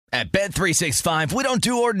At Bet365, we don't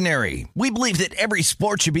do ordinary. We believe that every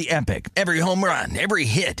sport should be epic. Every home run, every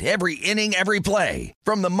hit, every inning, every play.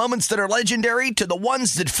 From the moments that are legendary to the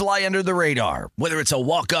ones that fly under the radar. Whether it's a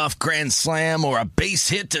walk-off grand slam or a base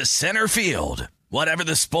hit to center field. Whatever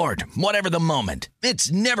the sport, whatever the moment.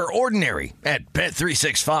 It's never ordinary at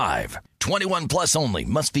Bet365. 21 plus only.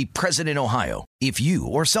 Must be present in Ohio. If you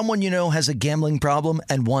or someone you know has a gambling problem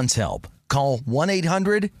and wants help, call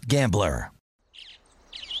 1-800-GAMBLER.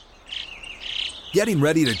 Getting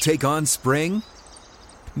ready to take on spring?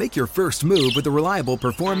 Make your first move with the reliable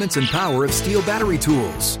performance and power of Steel battery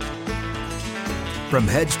tools. From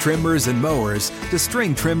hedge trimmers and mowers to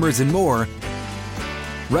string trimmers and more,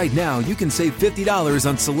 right now you can save $50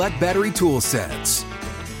 on select battery tool sets.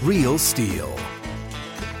 Real Steel.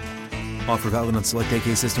 Offer valid on select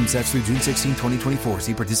AK system sets through June 16, 2024.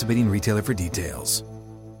 See participating retailer for details.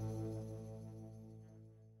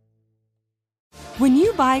 When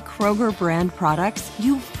you buy Kroger brand products,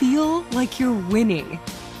 you feel like you're winning.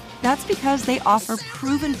 That's because they offer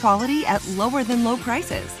proven quality at lower than low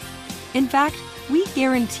prices. In fact, we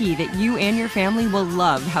guarantee that you and your family will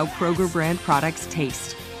love how Kroger brand products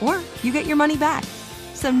taste, or you get your money back.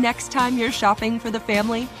 So next time you're shopping for the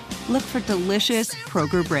family, look for delicious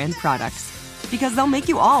Kroger brand products, because they'll make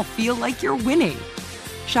you all feel like you're winning.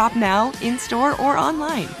 Shop now, in-store, or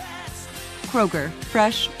online. Kroger,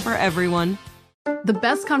 fresh for everyone. The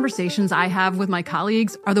best conversations I have with my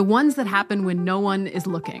colleagues are the ones that happen when no one is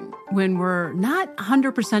looking, when we're not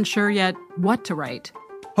 100% sure yet what to write.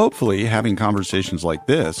 Hopefully, having conversations like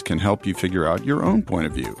this can help you figure out your own point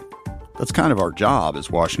of view. That's kind of our job as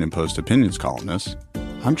Washington Post opinions columnists.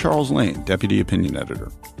 I'm Charles Lane, Deputy Opinion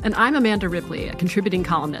Editor. And I'm Amanda Ripley, a contributing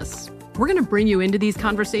columnist. We're going to bring you into these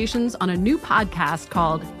conversations on a new podcast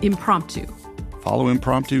called Impromptu. Follow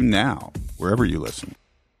Impromptu now, wherever you listen.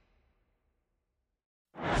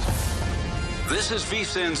 This is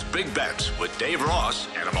VSiN's Big Bets with Dave Ross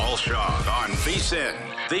and Amal Shaw on VSiN,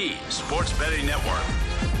 the sports betting network.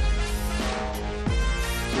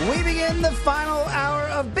 We begin the final hour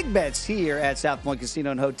of Big Bets here at South Point Casino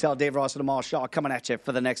and Hotel. Dave Ross and Amal Shaw coming at you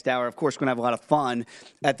for the next hour. Of course, we're going to have a lot of fun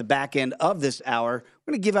at the back end of this hour.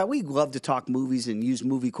 We're going to give out, we love to talk movies and use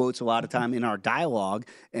movie quotes a lot of time in our dialogue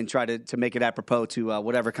and try to make it apropos to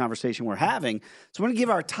whatever conversation we're having. So we're going to give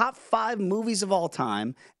our top 5 movies of all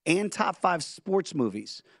time and top 5 sports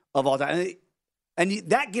movies of all time. And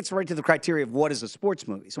that gets right to the criteria of what is a sports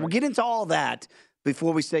movie. So we'll get into all that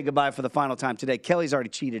before we say goodbye for the final time today. Kelly's already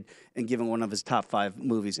cheated and given one of his top 5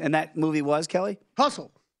 movies. And that movie was, Kelly?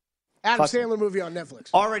 Hustle. Adam Sandler movie on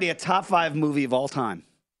Netflix. Already a top 5 movie of all time.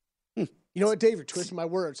 You know what, David? Twisted my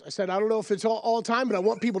words. I said, I don't know if it's all time, but I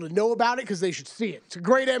want people to know about it because they should see it. It's a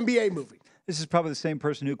great NBA movie. This is probably the same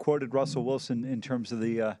person who quoted Russell Wilson in terms of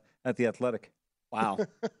the at the Athletic. Wow.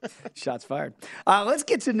 Shots fired. Let's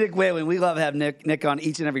get to Nick Whalen. We love having Nick on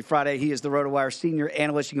each and every Friday. He is the RotoWire senior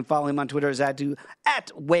analyst. You can follow him on Twitter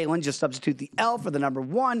at Whalen. Just substitute the L for the number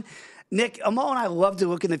 1. Nick, Amal and I love to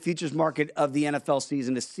look in the futures market of the NFL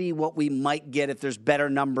season to see what we might get if there's better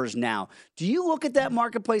numbers now. Do you look at that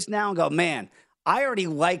marketplace now and go, man, I already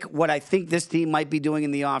like what I think this team might be doing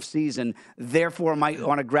in the offseason, therefore might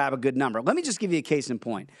want to grab a good number? Let me just give you a case in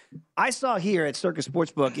point. I saw here at Circus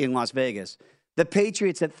Sportsbook in Las Vegas, the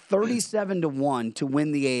Patriots at 37-1 to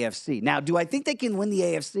win the AFC. Now, do I think they can win the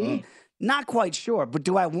AFC? Not quite sure. But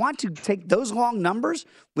do I want to take those long numbers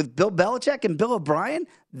with Bill Belichick and Bill O'Brien?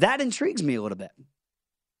 That intrigues me a little bit.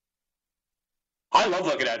 I love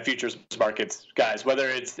looking at futures markets, guys, whether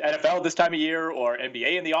it's NFL this time of year or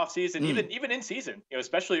NBA in the offseason, even in season,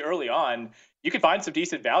 especially early on, you can find some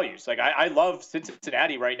decent values. Like I love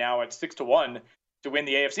Cincinnati right now at 6-1 to win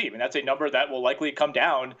the AFC. I mean, that's a number that will likely come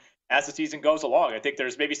down as the season goes along. I think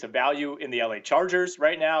there's maybe some value in the LA Chargers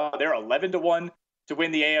right now. They're 11-1 to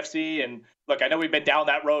win the AFC. And look, I know we've been down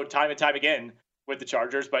that road time and time again with the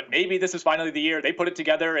Chargers, but maybe this is finally the year they put it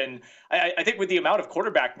together. And I think with the amount of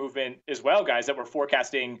quarterback movement as well, guys, that we're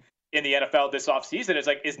forecasting in the NFL this offseason,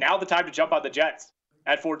 is now the time to jump on the Jets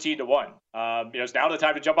at 14-1. It's now the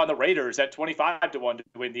time to jump on the Raiders at 25-1 to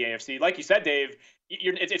win the AFC. Like you said, Dave,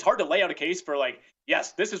 it's hard to lay out a case for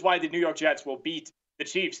yes, this is why the New York Jets will beat the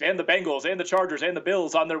Chiefs and the Bengals and the Chargers and the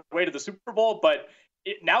Bills on their way to the Super Bowl. But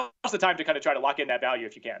now's the time to kind of try to lock in that value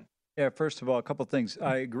if you can. Yeah, first of all, a couple of things.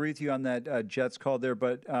 I agree with you on that Jets call there,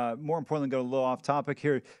 but more importantly, go a little off topic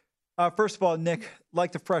here. First of all, Nick,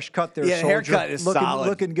 like the fresh cut there. Yeah, Soldier. haircut is solid.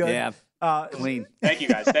 Looking good. Yeah. Clean. Thank you,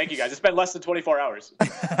 guys. It's been less than 24 hours.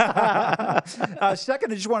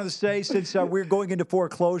 Second, I just wanted to say, since we're going into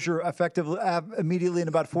foreclosure effectively immediately in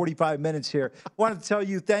about 45 minutes here, I wanted to tell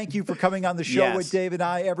you thank you for coming on the show with Dave and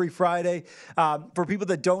I every Friday. For people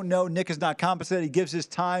that don't know, Nick is not compensated. He gives his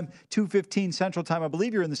time, 2:15 Central Time. I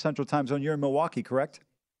believe you're in the Central Time Zone. You're in Milwaukee, correct?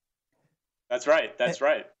 That's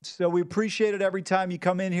right. So we appreciate it every time you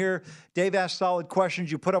come in here. Dave asks solid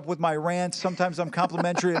questions. You put up with my rants. Sometimes I'm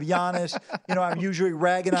complimentary of Giannis. I'm usually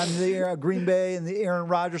ragging on the Green Bay and the Aaron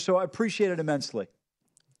Rodgers. So I appreciate it immensely.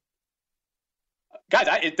 Guys,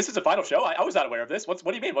 this is the final show. I was not aware of this. What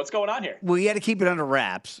do you mean? What's going on here? We had to keep it under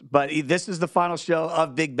wraps, but this is the final show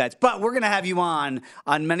of Big Bets. But we're going to have you on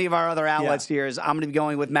many of our other outlets here. As I'm going to be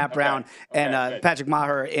going with Matt Brown and Patrick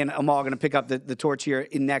Maher and Amal going to pick up the torch here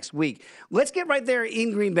in next week. Let's get right there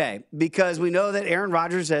in Green Bay because we know that Aaron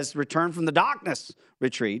Rodgers has returned from the darkness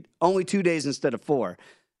retreat, only 2 days instead of 4.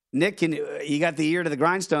 Nick, you got the ear to the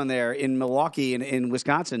grindstone there in Milwaukee and in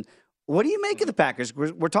Wisconsin. What do you make of the Packers?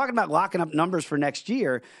 We're talking about locking up numbers for next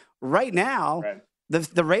year. Right now,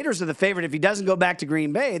 the Raiders are the favorite. If he doesn't go back to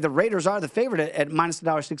Green Bay, the Raiders are the favorite at minus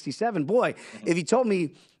 $1.67. Boy, if you told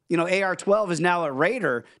me, AR-12 is now a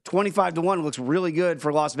Raider, 25-1 looks really good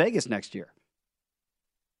for Las Vegas next year.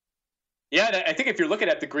 Yeah, and I think if you're looking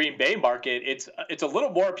at the Green Bay market, it's a little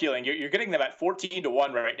more appealing. You're getting them at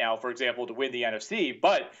 14-1 right now, for example, to win the NFC.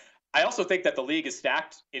 But I also think that the league is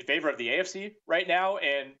stacked in favor of the AFC right now.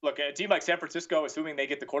 And look, a team like San Francisco, assuming they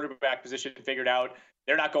get the quarterback position figured out,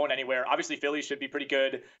 they're not going anywhere. Obviously, Philly should be pretty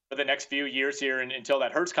good for the next few years here until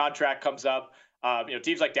that Hurts contract comes up.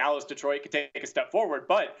 Teams like Dallas, Detroit could take a step forward.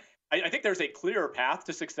 But I think there's a clearer path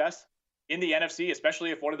to success in the NFC,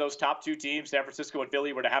 especially if one of those top two teams, San Francisco and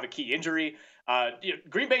Philly, were to have a key injury.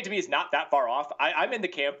 Green Bay, to me, is not that far off. I'm in the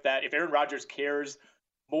camp that if Aaron Rodgers cares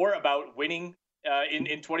more about winning in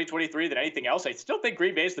 2023 than anything else, I still think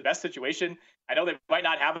Green Bay is the best situation. I know they might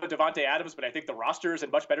not have a Devontae Adams, but I think the roster is in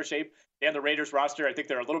much better shape than the Raiders roster. I think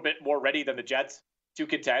they're a little bit more ready than the Jets to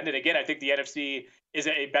contend. And again, I think the NFC is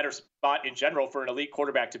a better spot in general for an elite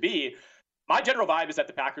quarterback to be. My general vibe is that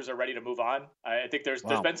the Packers are ready to move on. I think there's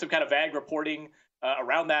been some kind of vague reporting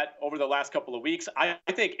around that over the last couple of weeks. I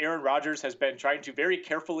think Aaron Rodgers has been trying to very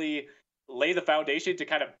carefully lay the foundation to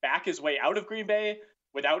kind of back his way out of Green Bay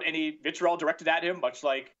without any vitriol directed at him, much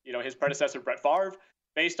like his predecessor Brett Favre,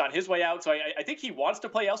 based on his way out. So I think he wants to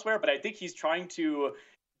play elsewhere, but I think he's trying to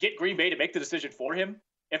get Green Bay to make the decision for him,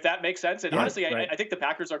 if that makes sense. And honestly, I think the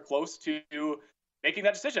Packers are close to making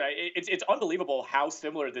that decision. It's unbelievable how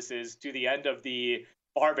similar this is to the end of the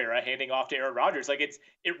Favre era, handing off to Aaron Rodgers.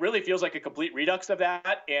 It really feels like a complete redux of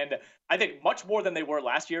that. And I think much more than they were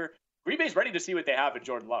last year, Green Bay's ready to see what they have in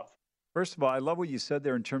Jordan Love. First of all, I love what you said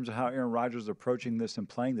there in terms of how Aaron Rodgers is approaching this and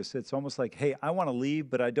playing this. It's almost like, hey, I want to leave,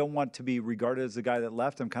 but I don't want to be regarded as the guy that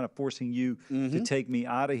left. I'm kind of forcing you to take me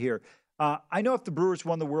out of here. I know if the Brewers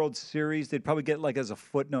won the World Series, they'd probably get as a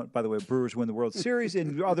footnote, by the way, Brewers win the World Series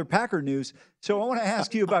in other Packer news. So I want to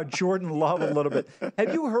ask you about Jordan Love a little bit.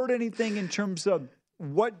 Have you heard anything in terms of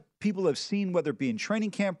what people have seen, whether it be in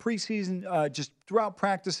training camp, preseason, just throughout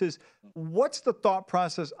practices? What's the thought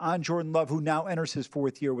process on Jordan Love, who now enters his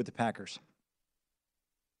 4th year with the Packers?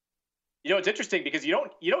 It's interesting because you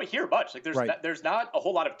don't hear much. There's not a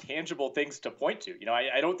whole lot of tangible things to point to.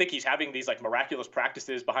 I don't think he's having these miraculous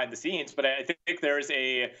practices behind the scenes, but I think there's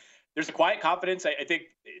a quiet confidence. I think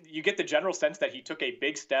you get the general sense that he took a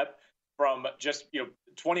big step from just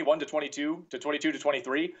 21 to 22 to 22 to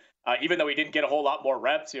 23. Even though he didn't get a whole lot more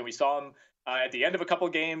reps, we saw him at the end of a couple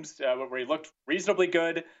of games where he looked reasonably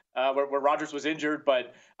good, where Rodgers was injured,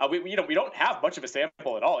 but we don't have much of a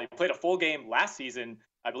sample at all. He played a full game last season.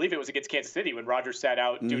 I believe it was against Kansas City when Rodgers sat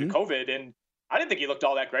out due to COVID, and I didn't think he looked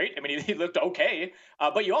all that great. I mean, he looked okay,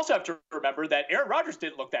 but you also have to remember that Aaron Rodgers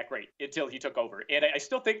didn't look that great until he took over, and I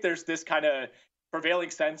still think there's this kind of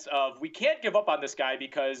prevailing sense of we can't give up on this guy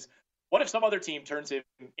because what if some other team turns him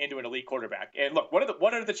into an elite quarterback? And look,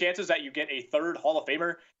 what are the chances that you get a third Hall of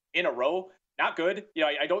Famer in a row? Not good.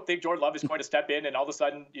 I don't think Jordan Love is going to step in and all of a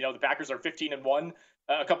sudden, the Packers are 15-1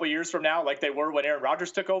 a couple of years from now, like they were when Aaron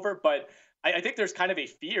Rodgers took over. But I think there's kind of a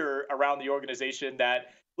fear around the organization that,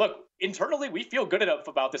 look, internally, we feel good enough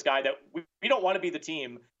about this guy that we don't want to be the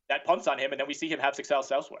team that punts on him and then we see him have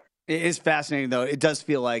success elsewhere. It is fascinating, though. It does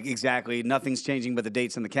feel like exactly nothing's changing but the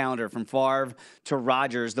dates on the calendar from Favre to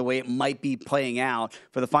Rodgers, the way it might be playing out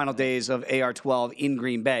for the final days of AR-12 in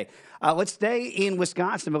Green Bay. Let's stay in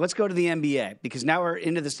Wisconsin, but let's go to the NBA because now we're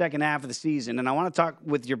into the second half of the season, and I want to talk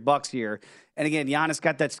with your Bucks here. And again, Giannis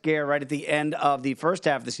got that scare right at the end of the first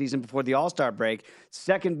half of the season before the All-Star break.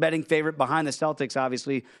 Second betting favorite behind the Celtics,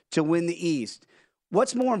 obviously, to win the East.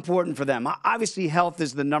 What's more important for them? Obviously, health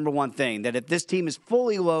is the number one thing, that if this team is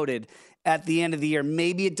fully loaded at the end of the year,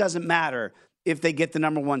 maybe it doesn't matter if they get the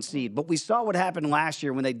number one seed. But we saw what happened last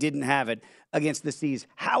year when they didn't have it against the Seas.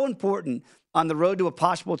 How important on the road to a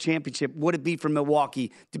possible championship would it be for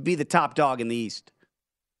Milwaukee to be the top dog in the East?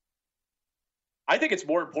 I think it's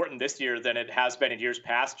more important this year than it has been in years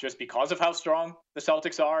past, just because of how strong the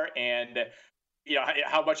Celtics are and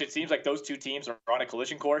how much it seems like those two teams are on a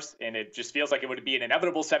collision course, and it just feels like it would be an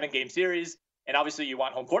inevitable 7-game series. And obviously you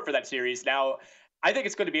want home court for that series. Now, I think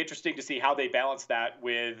it's going to be interesting to see how they balance that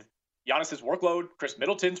with Giannis's workload, Chris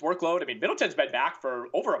Middleton's workload. I mean, Middleton's been back for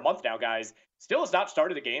over a month now, guys. Still has not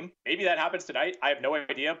started a game. Maybe that happens tonight. I have no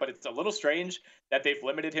idea, but it's a little strange that they've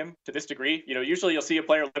limited him to this degree. Usually you'll see a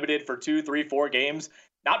player limited for 2, 3, 4 games,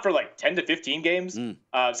 not for like 10 to 15 games.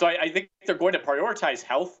 So I think they're going to prioritize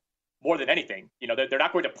health more than anything. They're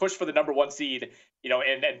not going to push for the number one seed,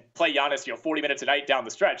 and play Giannis, 40 minutes a night down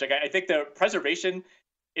the stretch. Like I think the preservation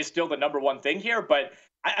is still the number one thing here, but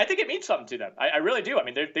I think it means something to them. I really do. I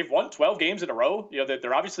mean, they've won 12 games in a row.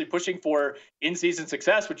 They're obviously pushing for in-season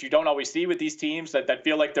success, which you don't always see with these teams that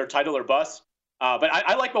feel like they're title or bust. But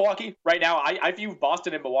I like Milwaukee right now. I view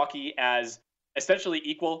Boston and Milwaukee as essentially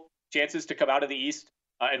equal chances to come out of the East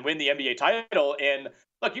and win the NBA title. And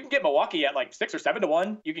look, you can get Milwaukee at like 6 or 7 to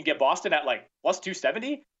 1. You can get Boston at like plus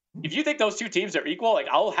 270. If you think those two teams are equal, like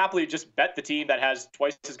I'll happily just bet the team that has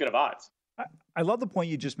twice as good of odds. I love the point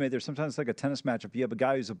you just made there. Sometimes it's like a tennis matchup. You have a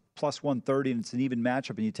guy who's a plus 130 and it's an even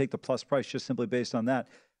matchup, and you take the plus price just simply based on that.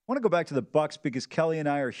 I want to go back to the Bucks because Kelly and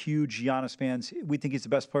I are huge Giannis fans. We think he's the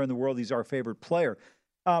best player in the world. He's our favorite player.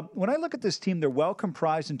 When I look at this team, they're well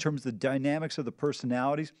comprised in terms of the dynamics of the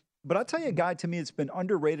personalities. But I'll tell you a guy to me that's been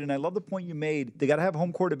underrated, and I love the point you made. They got to have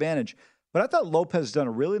home court advantage. But I thought Lopez has done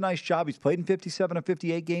a really nice job. He's played in 57 of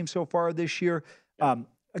 58 games so far this year.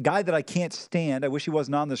 A guy that I can't stand. I wish he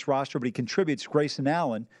wasn't on this roster, but he contributes, Grayson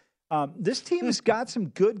Allen. This team has got some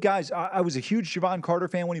good guys. I was a huge Javon Carter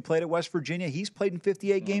fan when he played at West Virginia. He's played in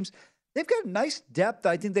 58 games. They've got nice depth,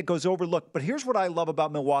 I think, that goes overlooked. But here's what I love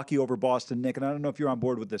about Milwaukee over Boston, Nick, and I don't know if you're on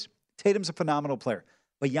board with this. Tatum's a phenomenal player,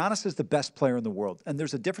 but Giannis is the best player in the world. And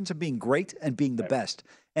there's a difference in being great and being the best.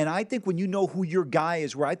 And I think when you know who your guy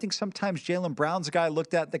is, where I think sometimes Jaylen Brown's a guy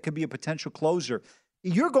looked at that could be a potential closer.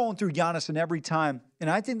 You're going through Giannis in every time, and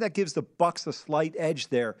I think that gives the Bucks a slight edge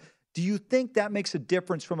there. Do you think that makes a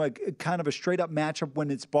difference from a kind of a straight-up matchup when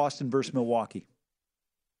it's Boston versus Milwaukee?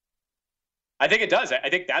 I think it does. I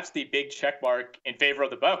think that's the big check mark in favor of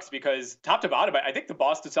the Bucks because top to bottom, I think the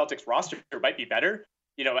Boston Celtics roster might be better.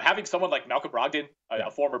 Having someone like Malcolm Brogdon,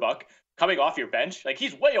 a former Buck, coming off your bench, like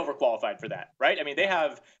he's way overqualified for that, right? I mean, they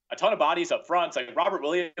have a ton of bodies up front. It's like Robert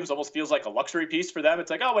Williams almost feels like a luxury piece for them.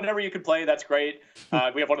 It's like, oh, whenever you can play, that's great.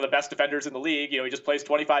 We have one of the best defenders in the league. He just plays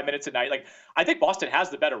 25 minutes a night. Like, I think Boston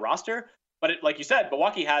has the better roster, but like you said,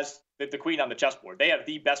 Milwaukee has the queen on the chessboard. They have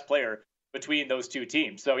the best player between those two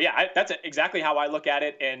teams. So yeah, that's exactly how I look at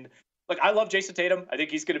it. And look, I love Jason Tatum. I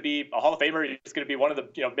think he's going to be a Hall of Famer. He's going to be one of the,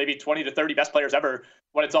 maybe 20 to 30 best players ever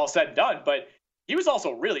when it's all said and done. But he was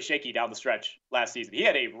also really shaky down the stretch last season. He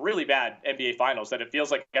had a really bad NBA Finals that it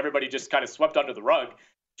feels like everybody just kind of swept under the rug.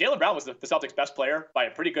 Jaylen Brown was the Celtics' best player by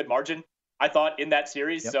a pretty good margin, I thought, in that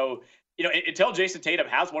series. Yep. So, until Jason Tatum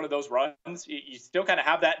has one of those runs, you still kind of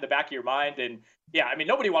have that in the back of your mind. And yeah, I mean,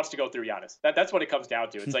 nobody wants to go through Giannis. That's what it comes down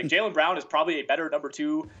to. It's like Jaylen Brown is probably a better number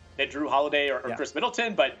 2 than Drew Holiday or Chris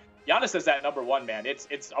Middleton, but Giannis is that number 1, man.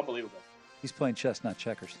 It's unbelievable. He's playing chess, not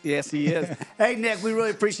checkers. Yes, he is. Hey, Nick, we really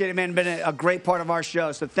appreciate it, man. It's been a great part of our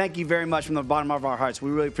show. So thank you very much from the bottom of our hearts. We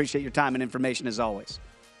really appreciate your time and information as always.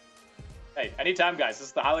 Hey, anytime, guys. This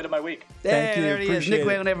is the highlight of my week. Thank you. There he is. Nick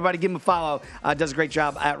Whalen, everybody, give him a follow. Does a great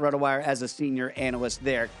job at RotoWire as a senior analyst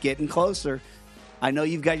there. Getting closer. I know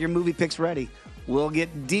you've got your movie picks ready. We'll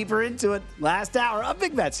get deeper into it. Last hour of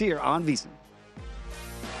Big Bets here on VSiN.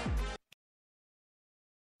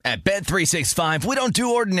 At Bet365, we don't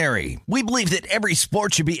do ordinary. We believe that every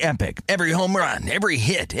sport should be epic. Every home run, every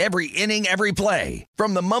hit, every inning, every play.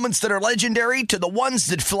 From the moments that are legendary to the ones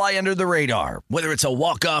that fly under the radar. Whether it's a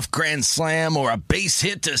walk-off grand slam or a base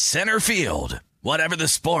hit to center field. Whatever the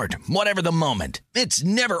sport, whatever the moment. It's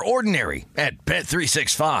never ordinary at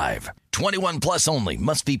Bet365. 21 plus only.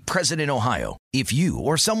 Must be present in Ohio. If you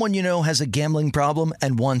or someone you know has a gambling problem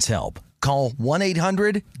and wants help, call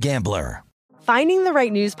 1-800-GAMBLER. Finding the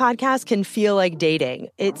right news podcast can feel like dating.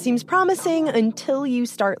 It seems promising until you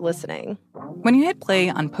start listening. When you hit play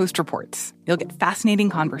on Post Reports, you'll get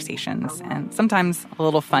fascinating conversations and sometimes a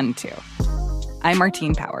little fun, too. I'm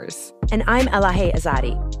Martine Powers. And I'm Elahe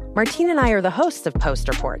Azadi. Martine and I are the hosts of Post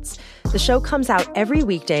Reports. The show comes out every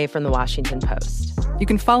weekday from The Washington Post. You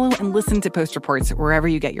can follow and listen to Post Reports wherever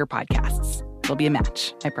you get your podcasts. It'll be a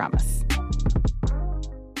match, I promise.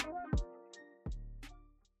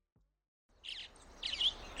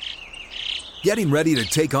 Getting ready to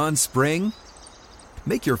take on spring?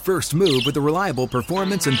 Make your first move with the reliable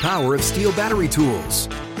performance and power of Steel battery tools.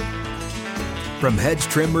 From hedge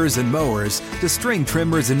trimmers and mowers to string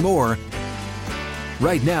trimmers and more,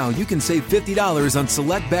 right now you can save $50 on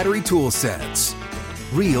select battery tool sets.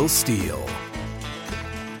 Real Steel.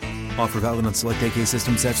 Offer valid on select AK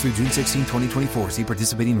system sets through June 16, 2024. See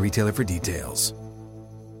participating retailer for details.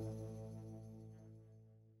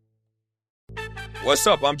 What's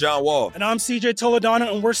up? I'm John Wall. And I'm CJ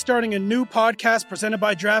Toledano, and we're starting a new podcast presented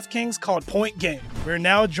by DraftKings called Point Game. We're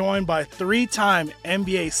now joined by three-time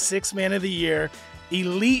NBA Sixth Man of the Year,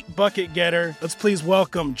 elite bucket getter. Let's please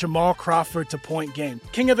welcome Jamal Crawford to Point Game.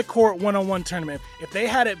 King of the Court one-on-one tournament. If they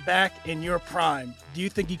had it back in your prime, do you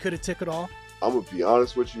think you could have took it all? I'm going to be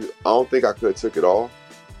honest with you. I don't think I could have took it all,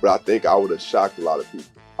 but I think I would have shocked a lot of people.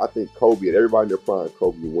 I think Kobe and everybody in their prime,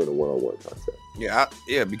 Kobe would win a one-on-one contest.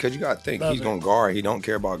 Yeah, because you got to think. He's going to guard. He don't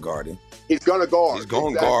care about guarding. He's going to guard. He's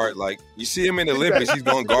going to guard. Like, you see him in the Olympics, he's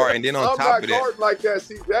going to guard. And then on top of that. I'm not guarding like that,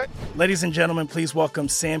 CJ. Ladies and gentlemen, please welcome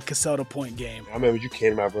Sam Cassell to Point Game. I remember you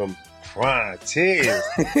came out from prime 10.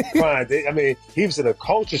 I mean, he was in a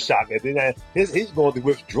culture shock. And then he's going through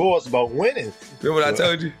withdrawals about winning. Remember what I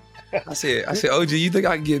told you? I said, OG, you think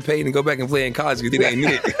I can get paid and go back and play in college because it ain't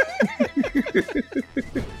it?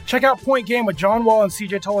 Check out Point Game with John Wall and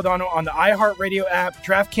CJ Toledano on the iHeartRadio app,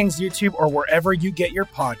 DraftKings YouTube, or wherever you get your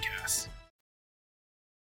podcasts.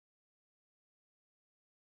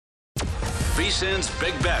 VSiN's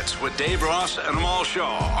Big Bets with Dave Ross and Amal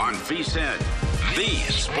Shaw on VSiN, the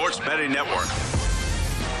sports betting network.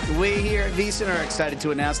 We here at VSiN are excited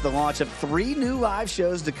to announce the launch of 3 new live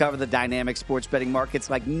shows to cover the dynamic sports betting markets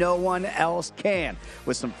like no one else can.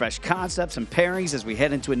 With some fresh concepts and pairings as we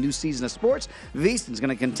head into a new season of sports, VSiN is going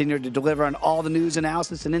to continue to deliver on all the news,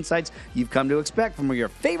 analysis, and insights you've come to expect from your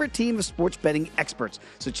favorite team of sports betting experts.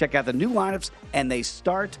 So check out the new lineups, and they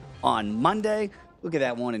start on Monday. Look at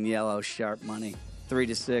that one in yellow, sharp money. 3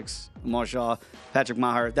 to 6, Amal Shaw, Patrick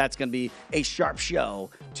Maher. That's going to be a sharp show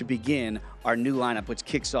to begin our new lineup, which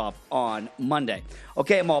kicks off on Monday.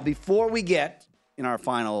 Okay, Amal, before we get in our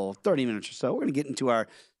final 30 minutes or so, we're going to get into our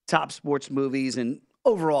top sports movies and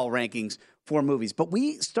overall rankings for movies. But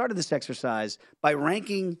we started this exercise by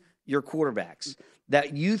ranking your quarterbacks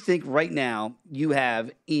that you think right now you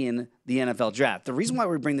have in the NFL draft. The reason why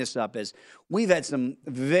we bring this up is we've had some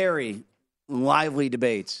very lively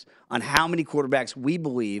debates on how many quarterbacks we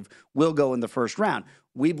believe will go in the first round.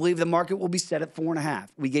 We believe the market will be set at 4.5.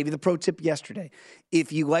 We gave you the pro tip yesterday.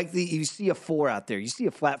 If you you see a 4 out there, you see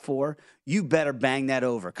a flat 4, you better bang that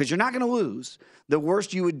over because you're not going to lose. The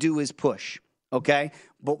worst you would do is push, okay?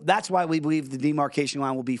 But that's why we believe the demarcation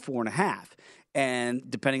line will be 4.5. And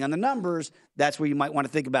depending on the numbers, that's where you might want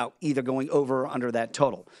to think about either going over or under that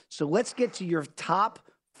total. So let's get to your top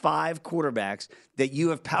 5 quarterbacks that you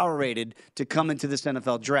have power rated to come into this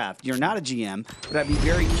NFL draft. You're not a GM, but I'd be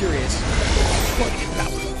very curious.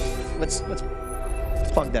 Let's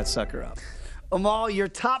plug that sucker up. Amal, your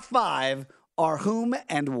top 5 are whom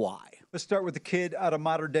and why? Let's start with the kid out of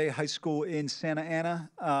Modern Day High School in Santa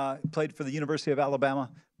Ana. Played for the University of Alabama,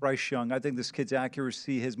 Bryce Young. I think this kid's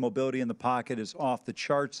accuracy, his mobility in the pocket is off the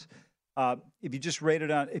charts. If you just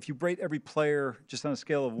if you rate every player just on a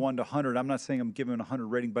scale of 1 to 100, I'm not saying I'm giving him a 100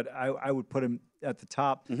 rating, but I would put him at the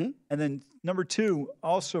top. Mm-hmm. And then number 2,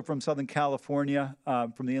 also from Southern California,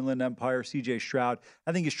 from the Inland Empire, C.J. Stroud.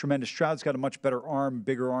 I think he's tremendous. Stroud's got a much better arm,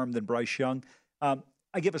 bigger arm than Bryce Young.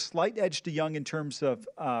 I give a slight edge to Young in terms of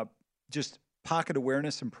just pocket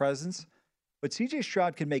awareness and presence, but C.J.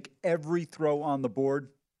 Stroud can make every throw on the board.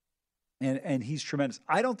 And he's tremendous.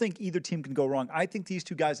 I don't think either team can go wrong. I think these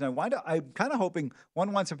two guys, and I'm kind of hoping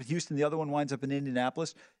one winds up in Houston, the other one winds up in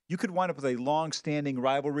Indianapolis. You could wind up with a long-standing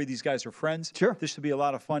rivalry. These guys are friends. Sure. This should be a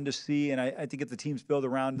lot of fun to see, and I think if the teams build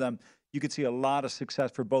around them, you could see a lot of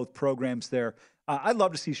success for both programs there. I'd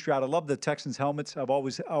love to see Stroud. I love the Texans helmets. I've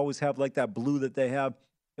always have like that blue that they have.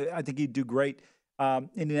 I think he'd do great.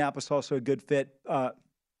 Indianapolis also a good fit.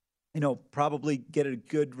 Probably get a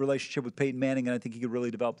good relationship with Peyton Manning, and I think he could really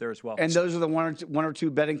develop there as well. And those are the one or two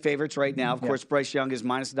betting favorites right now. Of course, Bryce Young is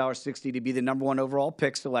minus $1.60 to be the number 1 overall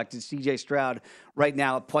pick selected. C.J. Stroud right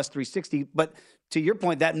now at plus 360. But to your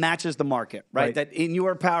point, that matches the market, right? That in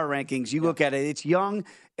your power rankings, you look at it, it's Young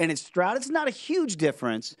and it's Stroud. It's not a huge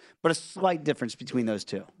difference, but a slight difference between those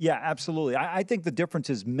two. Yeah, absolutely. I think the difference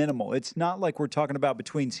is minimal. It's not like we're talking about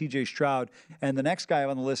between C.J. Stroud and the next guy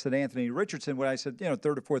on the list, Anthony Richardson. What I said,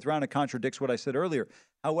 third or fourth round, it contradicts what I said earlier.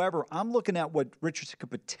 However, I'm looking at what Richardson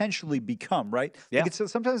could potentially become, right? Yeah. Like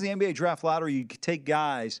sometimes the NBA draft lottery, you take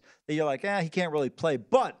guys that you're like, he can't really play,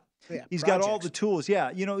 but he's got all the tools.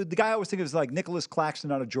 Yeah, the guy I always think of is like Nicholas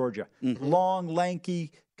Claxton out of Georgia. Long,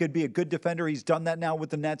 lanky, could be a good defender. He's done that now with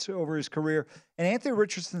the Nets over his career. And Anthony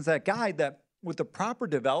Richardson's that guy that with the proper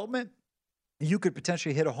development, you could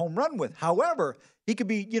potentially hit a home run with. However, he could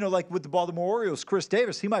be, like with the Baltimore Orioles, Chris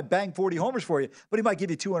Davis, he might bang 40 homers for you, but he might give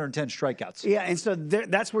you 210 strikeouts. Yeah, and so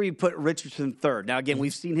that's where you put Richardson third. Now, again,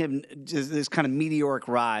 we've seen him this kind of meteoric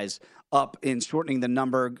rise up in shortening the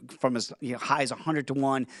number from as high as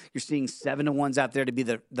 100-1. You're seeing 7-1s out there to be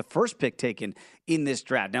the first pick taken in this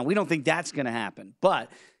draft. Now, we don't think that's going to happen,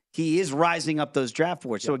 but he is rising up those draft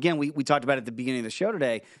boards. So, again, we talked about it at the beginning of the show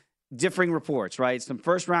today, differing reports, right? Some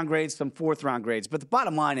first-round grades, some fourth-round grades. But the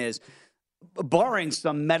bottom line is, barring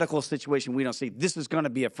some medical situation we don't see, this is going to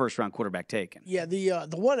be a first-round quarterback taken. Yeah, the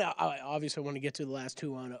one I obviously want to get to the last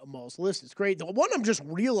two on Amal's list. It's great. The one I'm just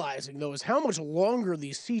realizing, though, is how much longer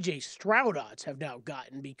these C.J. Stroud odds have now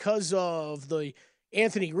gotten because of the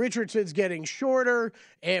Anthony Richardson's getting shorter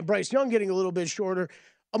and Bryce Young getting a little bit shorter.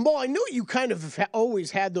 Amal, I know you kind of always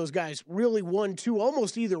had those guys really 1-2,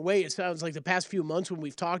 almost either way. It sounds like the past few months when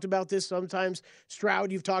we've talked about this, sometimes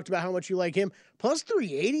Stroud, you've talked about how much you like him. Plus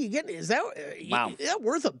 380, is that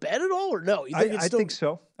worth a bet at all or no? You think I think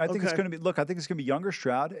so. I think it's going to be. Look, I think it's going to be younger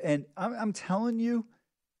Stroud, and I'm telling you,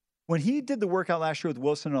 when he did the workout last year with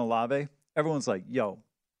Wilson and Olave, everyone's like, "Yo,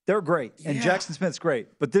 they're great," and Jackson Smith's great,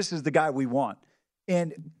 but this is the guy we want.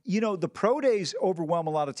 And the pro days overwhelm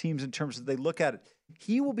a lot of teams in terms of they look at it.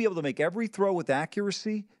 He will be able to make every throw with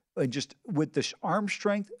accuracy and just with the arm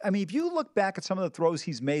strength. I mean, if you look back at some of the throws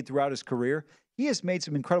he's made throughout his career, he has made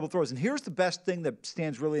some incredible throws. And here's the best thing that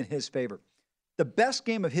stands really in his favor. The best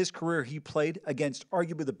game of his career he played against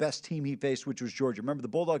arguably the best team he faced, which was Georgia. Remember, the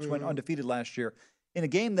Bulldogs went undefeated last year in a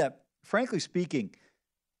game that, frankly speaking,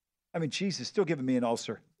 I mean, Jesus, still giving me an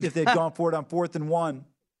ulcer. If they'd gone for it on 4th and 1,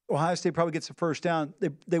 Ohio State probably gets the first down.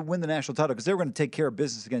 They win the national title because they were going to take care of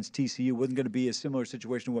business against TCU. It wasn't going to be a similar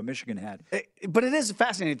situation to what Michigan had. But it is a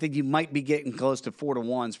fascinating thing. You might be getting close to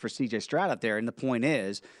 4-1s for C.J. Stroud out there. And the point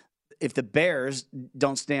is, if the Bears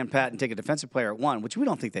don't stand pat and take a defensive player at 1, which we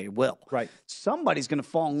don't think they will, right? Somebody's going to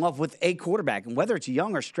fall in love with a quarterback. And whether it's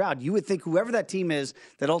Young or Stroud, you would think whoever that team is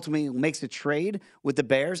that ultimately makes a trade with the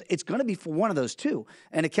Bears, it's going to be for one of those two.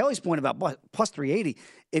 And to Kelly's point about plus 380,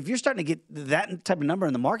 if you're starting to get that type of number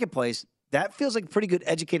in the marketplace, that feels like a pretty good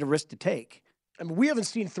educated risk to take. I mean, we haven't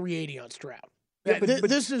seen 380 on Stroud. Yeah, but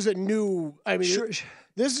this is a new. I mean,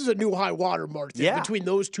 this is a new high water mark between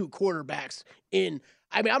those two quarterbacks.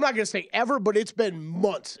 I'm not going to say ever, but it's been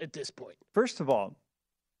months at this point. First of all,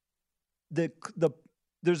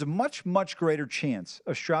 there's a much, much greater chance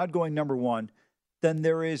of Stroud going number 1 than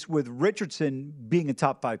there is with Richardson being a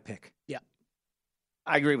top 5 pick. Yeah.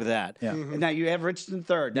 I agree with that. Yeah. And now you have Richardson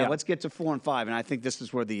third. Now let's get to 4 and 5, and I think this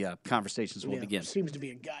is where the conversations will begin. Seems to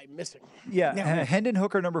be a guy missing. Yeah, Hendon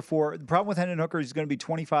Hooker, number 4. The problem with Hendon Hooker, he's going to be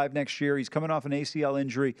 25 next year. He's coming off an ACL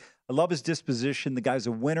injury. I love his disposition. The guy's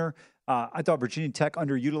a winner. I thought Virginia Tech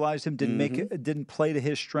underutilized him, didn't play to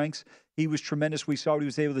his strengths. He was tremendous. We saw what he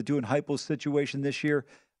was able to do in Heupel's situation this year.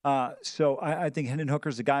 So I think Hendon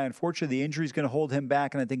Hooker's a guy. Unfortunately, the injury is going to hold him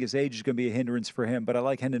back, and I think his age is going to be a hindrance for him. But I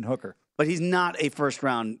like Hendon Hooker. But he's not a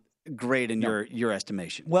first-round grade in your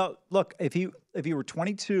estimation. Well, look, if he were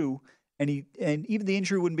 22, and even the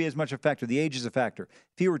injury wouldn't be as much a factor. The age is a factor.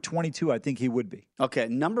 If he were 22, I think he would be. Okay,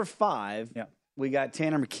 number 5. Yeah. We got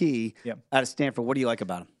Tanner McKee out of Stanford. What do you like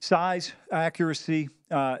about him? Size, accuracy,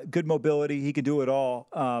 good mobility. He can do it all.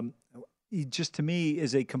 He just, to me,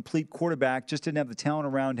 is a complete quarterback. Just didn't have the talent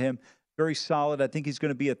around him. Very solid. I think he's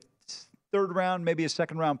going to be a 3rd round, maybe a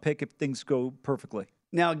 2nd round pick if things go perfectly.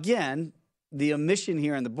 Now, again, the omission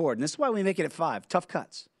here on the board, and this is why we make it at 5. Tough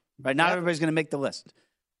cuts. Right? Not everybody's going to make the list.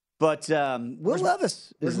 But Will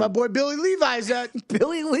Levis. Where's my boy Billy Levi's at?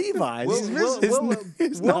 Billy Levi's.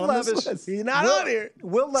 He's not Levis. He's not on here.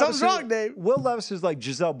 Something's wrong, Dave. Will Levis is like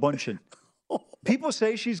Giselle Bundchen. People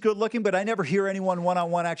say she's good looking, but I never hear anyone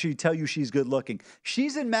one-on-one actually tell you she's good looking.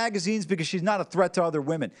 She's in magazines because she's not a threat to other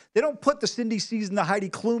women. They don't put the Cindy C's and the Heidi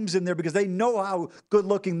Klums in there because they know how good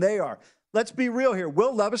looking they are. Let's be real here.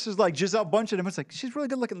 Will Levis is like Giselle Bundchen. And it's like, she's really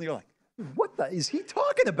good looking. And you're like, what the is he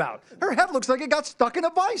talking about? Her head looks like it got stuck in a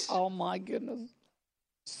vice. Oh, my goodness.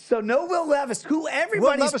 So no Will Levis, who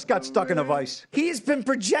everybody. Will Levis got stuck in a vice. He's been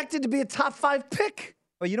projected to be a top 5 pick.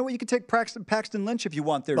 Well, you know what? You can take Paxton Lynch if you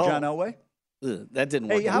want there, John Elway. That didn't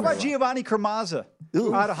work. Hey, how about Giovanni Carmazza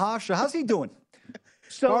out of Hofstra? How's he doing?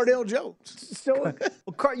 Cardale Jones. So,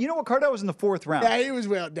 you know what? Cardale was in the 4th round. Yeah, he was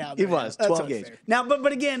well down there. He was, That's 12 unfair. gauge. Now,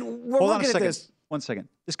 but again, we're Hold on a looking at second. this. One second.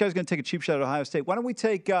 This guy's going to take a cheap shot at Ohio State. Why don't we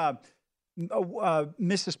take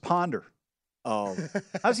Mrs. Ponder? Oh.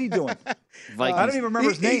 How's he doing? Vikings. I don't even remember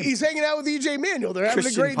his name. He's hanging out with E.J. Manuel. They're having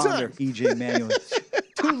Christian a great Ponder. time. E.J. Manuel.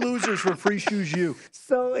 2 losers for Free Shoes U.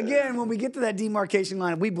 So, again, when we get to that demarcation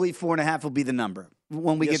line, we believe 4.5 will be the number.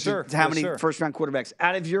 When we Yes, get sir. to how Yes, many sir. first-round quarterbacks.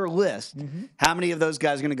 Out of your list, how many of those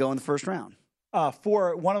guys are going to go in the first round?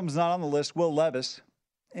 4. One of them's not on the list, Will Levis.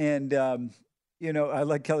 And, I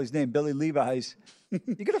like Kelly's name, Billy Levi's. You're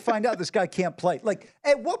going to find out this guy can't play. Like,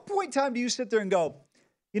 at what point in time do you sit there and go,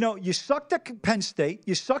 you sucked at Penn State,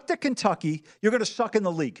 you sucked at Kentucky, you're going to suck in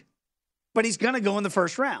the league? But he's going to go in the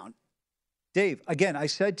first round. Dave, again, I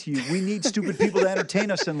said to you, we need stupid people to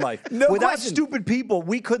entertain us in life. No Without question. stupid people,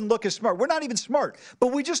 we couldn't look as smart. We're not even smart,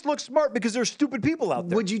 but we just look smart because there's stupid people out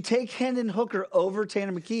there. Would you take Hendon Hooker over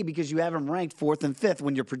Tanner McKee because you have him ranked 4th and 5th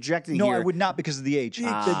when you're projecting No, here? I would not because of the age.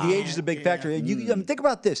 The age is a big factor. Think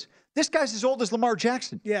about this. This guy's as old as Lamar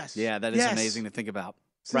Jackson. Yes. Yeah, that is amazing to think about.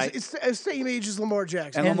 Right. It's the same age as Lamar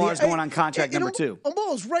Jackson. And Lamar's going on contract number 2.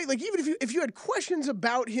 Almost right. Like, even if you had questions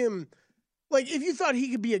about him, like, if you thought he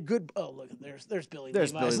could be a good – oh, look, there's Billy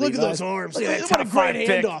Levi's. Look at those arms. Look at that what a top great 5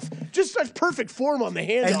 pick. handoff. Just such perfect form on the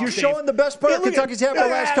handoff. And you're showing the best player Kentucky's had for the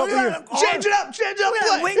last couple of years. Change it up.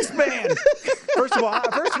 Play. Wingspan. First of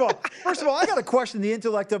all, I got to question the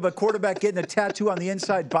intellect of a quarterback getting a tattoo on the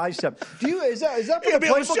inside bicep. Is that for the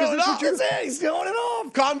playbook? He's showing it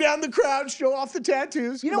off. Calm down the crowd. Show off the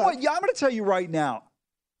tattoos. You know what? Yeah, I'm going to tell you right now.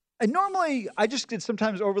 And normally, I just get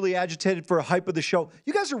sometimes overly agitated for a hype of the show.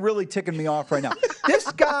 You guys are really ticking me off right now.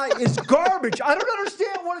 This guy is garbage. I don't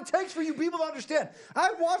understand what it takes for you people to understand.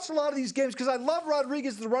 I watched a lot of these games because I love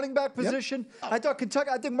Rodriguez, the running back position. I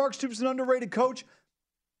think Mark Stoops is an underrated coach.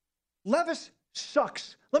 Levis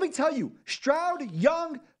sucks. Let me tell you, Stroud,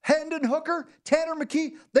 Young, Hendon Hooker, Tanner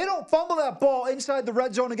McKee, they don't fumble that ball inside the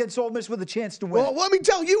red zone against Ole Miss with a chance to win. Well, let me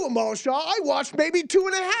tell you, Amal Shaw, I watched maybe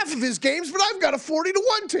 2.5 of his games, but I've got a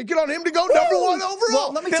 40-1 ticket on him to go number 1 overall.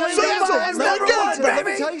 Well, let me tell you Let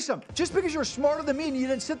me tell you something. Just because you're smarter than me and you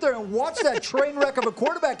didn't sit there and watch that train wreck of a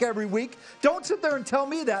quarterback every week, don't sit there and tell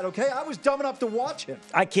me that, okay? I was dumb enough to watch him.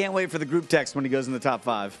 I can't wait for the group text when he goes in the top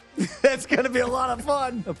 5. That's going to be a lot of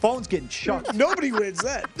fun. The phone's getting chucked. Nobody wins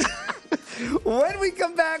that. When we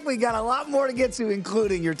come back, we got a lot more to get to,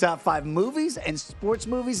 including your top 5 movies and sports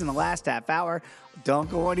movies in the last half hour. Don't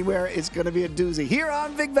go anywhere. It's going to be a doozy. Here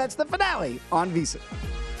on Big Bets, the finale on VSiN.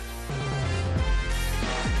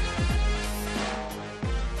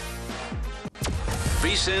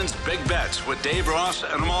 VSiN's Big Bets with Dave Ross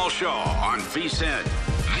and Amal Shaw on VSiN,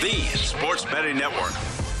 the sports betting network.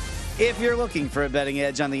 If you're looking for a betting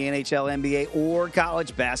edge on the NHL, NBA, or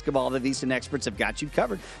college basketball, the VSiN experts have got you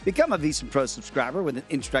covered. Become a VSiN Pro subscriber with an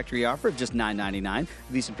introductory offer of just $9.99.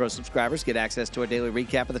 VSiN Pro subscribers get access to our daily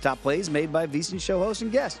recap of the top plays made by VSiN show hosts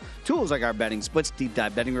and guests. Tools like our betting splits, deep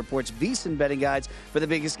dive betting reports, VSiN betting guides for the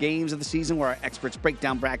biggest games of the season where our experts break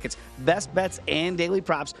down brackets, best bets, and daily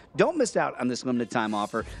props. Don't miss out on this limited time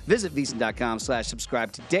offer. Visit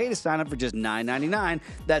VSiN.com/subscribe today to sign up for just $9.99.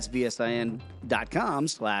 That's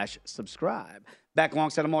VSIN.com/subscribe. Back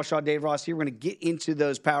alongside Amal Shaw, Dave Ross here. We're going to get into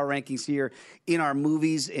those power rankings here in our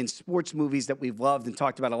movies and sports movies that we've loved and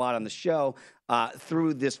talked about a lot on the show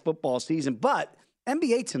through this football season. But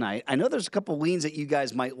NBA tonight, I know there's a couple leans that you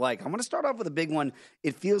guys might like. I'm going to start off with a big one.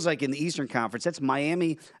 It feels like in the Eastern Conference. That's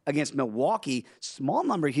Miami against Milwaukee. Small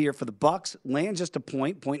number here for the Bucks. Land just a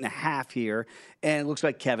point and a half here. And it looks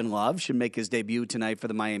like Kevin Love should make his debut tonight for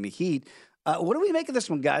the Miami Heat. What do we make of this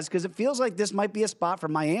one, guys? Because it feels like this might be a spot for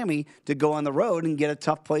Miami to go on the road and get a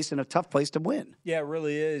tough place and a tough place to win. Yeah, it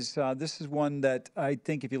really is. This is one that I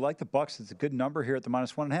think if you like the Bucks, it's a good number here at the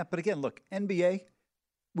 -1.5. But again, look, NBA,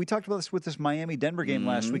 we talked about this with this Miami-Denver game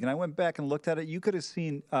last week, and I went back and looked at it. You could have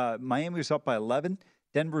seen Miami was up by 11.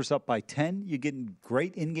 Denver's up by 10. You're getting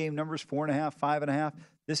great in-game numbers, 4.5, 5.5.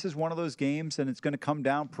 This is one of those games, and it's going to come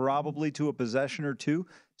down probably to a possession or two.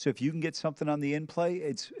 So if you can get something on the in-play,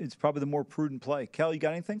 it's probably the more prudent play. Kel, you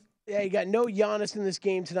got anything? Yeah, you got no Giannis in this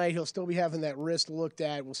game tonight. He'll still be having that wrist looked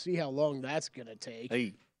at. We'll see how long that's going to take.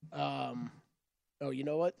 Hey. Oh, you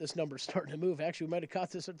know what? This number's starting to move. Actually, we might have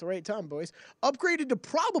caught this at the right time, boys. Upgraded to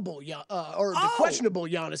probable to questionable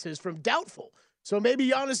Giannis is from doubtful. So maybe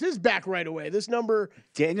Giannis is back right away. This number.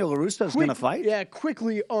 Daniel LaRusso's going to fight? Yeah,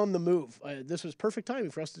 quickly on the move. This was perfect timing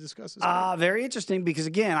for us to discuss this. Very interesting because,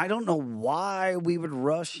 again, I don't know why we would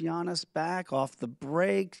rush Giannis back off the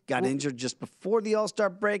break. Got injured just before the All-Star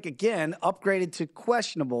break. Again, upgraded to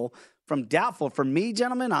questionable from doubtful. For me,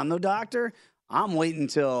 gentlemen, I'm no doctor. I'm waiting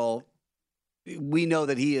until we know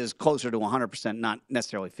that he is closer to 100%, not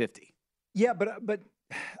necessarily 50. Yeah, but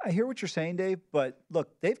I hear what you're saying, Dave, but look,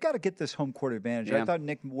 they've got to get this home court advantage. Yeah. I thought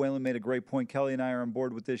Nick Whalen made a great point. Kelly and I are on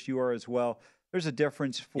board with this. You are as well. There's a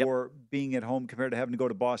difference for being at home compared to having to go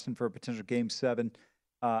to Boston for a potential Game 7.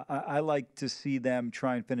 I like to see them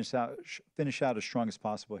try and finish out as strong as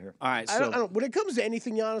possible here. All right. I don't, when it comes to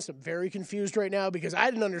anything, Giannis, I'm very confused right now because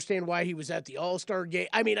I didn't understand why he was at the All-Star game.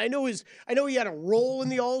 I mean, I know he had a role in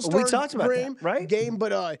the All-Star game,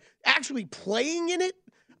 but actually playing in it,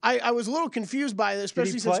 I was a little confused by it,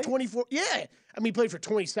 especially since 24. Yeah. I mean, he played for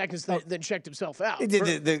 20 seconds, then checked himself out. He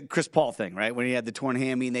did the Chris Paul thing, right? When he had the torn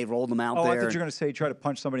hammy and they rolled him out there. I thought you were going to say he tried to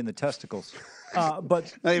punch somebody in the testicles.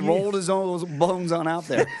 But they rolled his own bones on out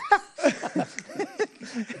there.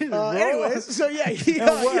 Anyways, so yeah,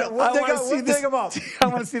 I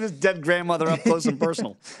want to see this dead grandmother up close and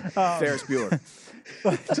personal. Ferris Bueller.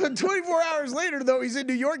 So 24 hours later, though, he's in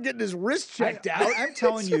New York getting his wrist checked out. I'm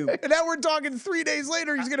telling you. And now we're talking 3 days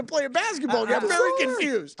later, he's going to play a basketball game. I'm very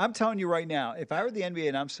confused. I'm telling you right now, if I were the NBA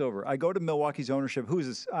and I'm Silver, I go to Milwaukee's ownership. Who is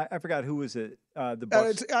this? I forgot who is it. The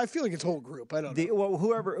Bucks. I feel like it's whole group. I don't know. Well,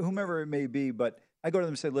 whomever it may be, but I go to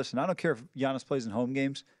them and say, listen, I don't care if Giannis plays in home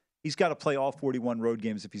games. He's got to play all 41 road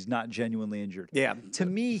games if he's not genuinely injured. Yeah. To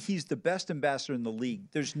me, he's the best ambassador in the league.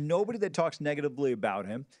 There's nobody that talks negatively about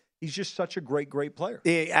him. He's just such a great player.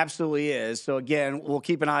 He absolutely is. So, again, we'll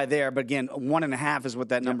keep an eye there. But, again, 1.5 is what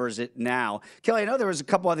that number is at now. Kelly, I know there was a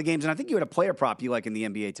couple other games, and I think you had a player prop you like in the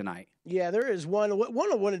NBA tonight. Yeah, there is one.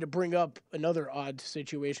 One I wanted to bring up another odd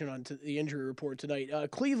situation on the injury report tonight.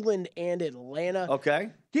 Cleveland and Atlanta. Okay.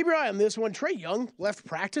 Keep your eye on this one. Trae Young left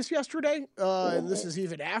practice yesterday. And this is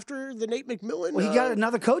even after the Nate McMillan. Well, he got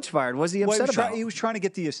another coach fired. Was he upset about it? He was trying to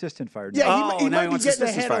get the assistant fired. Yeah, he might be getting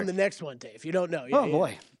ahead on the next one, Dave. You don't know. Yeah,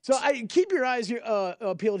 boy. So keep your eyes here,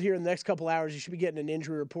 peeled here in the next couple hours. You should be getting an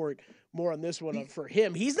injury report more on this one for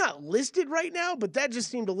him. He's not listed right now, but that just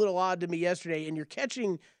seemed a little odd to me yesterday. And you're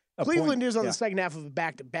catching Cleveland is on the second half of a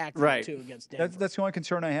back-to-back too against Denver. That's the only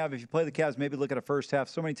concern I have. If you play the Cavs, maybe look at a first half.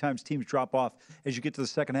 So many times teams drop off as you get to the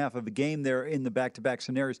second half of a game there in the back-to-back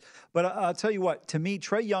scenarios. But I'll tell you what, to me,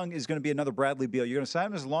 Trae Young is going to be another Bradley Beal. You're going to sign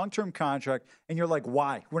him as a long-term contract, and you're like,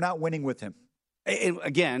 why? We're not winning with him. And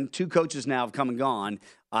again, 2 coaches now have come and gone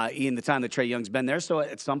in the time that Trae Young's been there. So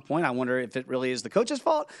at some point, I wonder if it really is the coach's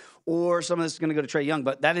fault or some of this is going to go to Trae Young.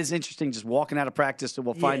 But that is interesting, just walking out of practice. So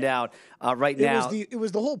we'll find out right now. It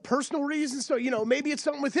was the whole personal reason. So, maybe it's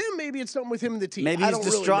something with him. Maybe it's something with him and the team. Maybe he's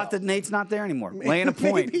distraught that Nate's not there anymore. Laying a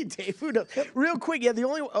point. Maybe, Dave. Who knows? Real quick, the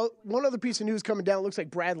only one other piece of news coming down. It looks like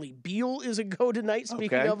Bradley Beal is a go tonight,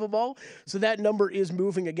 speaking of them all. So that number is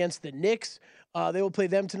moving against the Knicks. They will play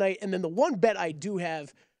them tonight. And then the one bet I do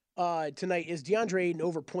have tonight is DeAndre Ayton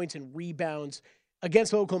over points and rebounds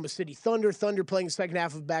against Oklahoma City Thunder. Thunder playing the second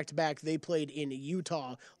half of back-to-back. They played in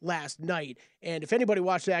Utah last night. And if anybody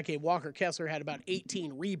watched that game, Walker Kessler had about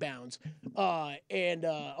 18 rebounds and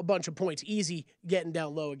a bunch of points. Easy getting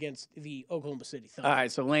down low against the Oklahoma City Thunder. All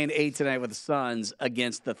right, so lane 8 tonight with the Suns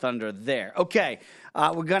against the Thunder there. Okay,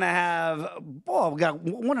 we're going to have, we got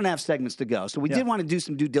 1.5 segments to go. So we did want to do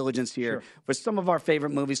some due diligence here for some of our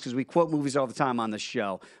favorite movies because we quote movies all the time on the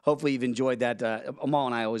show. Hopefully you've enjoyed that. Amal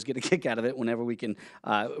and I always get a kick out of it whenever we can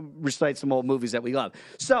recite some old movies that we love.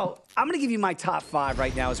 So I'm going to give you my top 5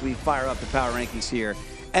 right now as we fire up the power rankings here.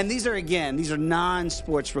 And these are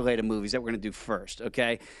non-sports related movies that we're going to do first,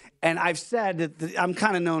 okay? And I've said that I'm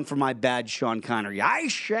kind of known for my bad Sean Connery. I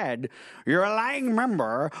said, you're a lying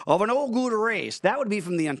member of an old good race. That would be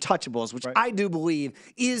from The Untouchables, which I do believe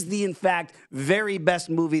is the, in fact, very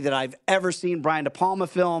best movie that I've ever seen. Brian De Palma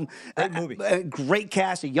film. Great movie. A great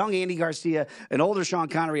cast, a young Andy Garcia, an older Sean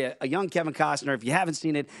Connery, a young Kevin Costner. If you haven't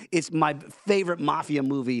seen it, it's my favorite mafia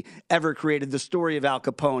movie ever created, the story of Al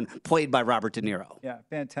Capone, played by Robert De Niro. Yeah,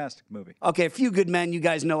 fantastic movie. Okay, A Few Good Men. You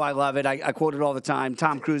guys know I love it. I quote it all the time.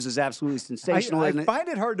 Tom Cruise is absolutely sensational. I find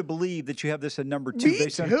it hard to believe that you have this at number 2. Me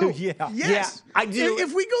too. Yeah. Yes. I do.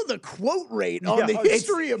 If we go the quote rate on the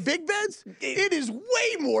history of big beds, it is way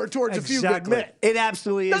more towards A Few Good Men. It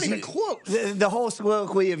absolutely is. Not even close. The whole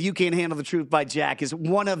soliloquy of You Can't Handle the Truth by Jack is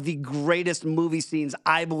one of the greatest movie scenes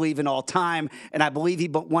I believe in all time. And I believe he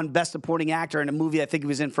won Best Supporting Actor in a movie I think he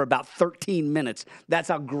was in for about 13 minutes. That's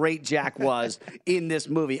how great Jack was in this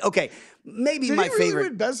movie. Okay, maybe Did my he really favorite.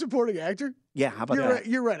 win Best Supporting Actor? Yeah, how about You're that? right.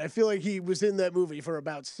 You're right. I feel like he was in that movie for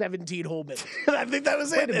about 17 whole minutes. I think that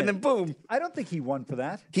was it, and then boom. I don't think he won for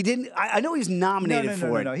that. He didn't. I know he was nominated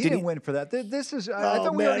for it. No, he Did didn't win for that. This is. I Oh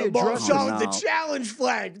thought we man, already Amal addressed Shaw this. with the challenge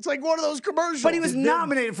flag. It's like one of those commercials. But he was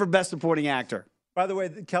nominated for Best Supporting Actor. By the way,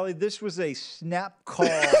 Kelly, this was a snap call.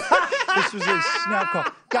 This was a snap call.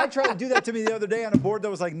 Guy tried to do that to me the other day on a board that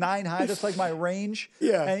was like 9 high. That's like my range.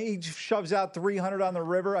 Yeah. And he shoves out 300 on the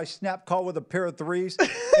river. I snap call with a pair of threes.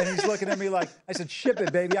 And he's looking at me like, I said, ship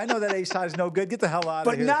it, baby. I know that ace high is no good. Get the hell out of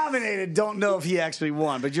But here. nominated, don't know if he actually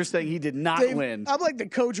won. But you're saying he did not Dave, win. I'm like the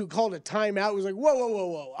coach who called a timeout. He was like,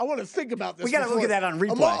 whoa. I want to think about this. We gotta look before." at that on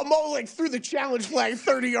replay. Amal like threw the challenge flag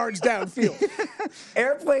 30 yards downfield.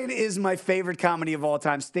 Airplane is my favorite comedy of all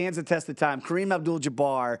time. Stands the test of time. Kareem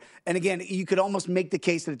Abdul-Jabbar. And again, you could almost make the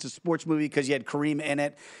case that it's a sports movie because you had Kareem in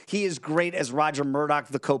it. He is great as Roger Murdoch,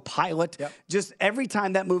 the co-pilot. Yep. Just every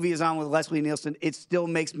time that movie is on with Leslie Nielsen, it still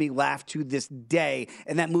makes me laugh to this day.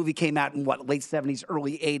 And that movie came out in late 70s,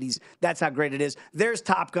 early 80s. That's how great it is. There's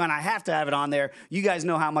Top Gun. I have to have it on there. You guys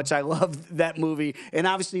know how much I love that movie. And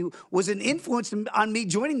obviously was an influence on me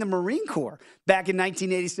joining the Marine Corps back in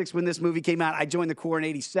 1986 when this movie came out. I joined the Corps in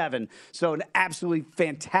 87. So an absolutely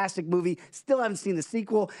fantastic movie. Still haven't seen the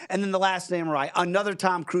sequel. And then The Last Samurai, another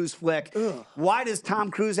Tom Cruise flick. Ugh. Why does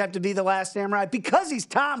Tom Cruise have to be the Last Samurai? Because he's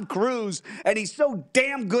Tom Cruise, and he's so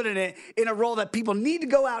damn good in it, in a role that people need to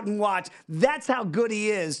go out and watch. That's how good he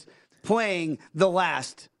is playing the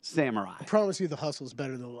Last Samurai. I promise you The Hustle's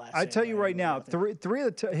better than The Last I tell you right now, three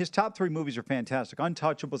of his top 3 movies are fantastic.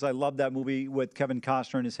 Untouchables, I love that movie with Kevin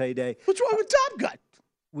Costner in his heyday. What's wrong with Top Gun?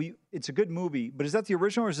 It's a good movie, but is that the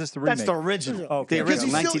original or is this the remake? That's the original. Okay. The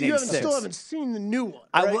original, Because you 1986. still haven't seen the new one.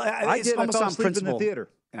 I Right? did. I Almost fell on asleep principle. in the theater.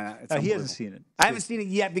 It's He hasn't unbelievable. seen it. I haven't seen it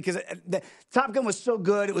yet because the Top Gun was so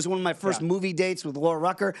good. It was one of my first movie dates with Laura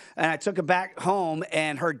Rucker, and I took her back home,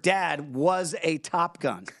 and her dad was a Top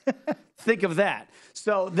Gun. Think of that.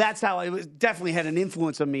 So that's how it definitely had an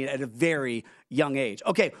influence on me at a very young age.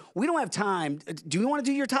 Okay, we don't have time. Do we want to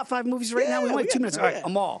do your top 5 movies right now? We only have 2 minutes. All right,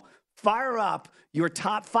 Amal, fire up your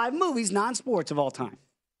top 5 movies, non-sports, of all time.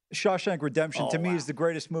 Shawshank Redemption, to me, is the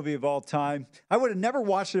greatest movie of all time. I would have never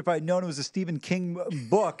watched it if I had known it was a Stephen King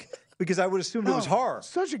book because I would assume it was horror.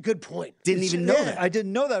 Such a good point. Didn't even know that. I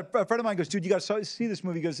didn't know that. A friend of mine goes, dude, you got to see this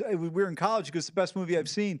movie. He goes, we were in college. He goes, it's the best movie I've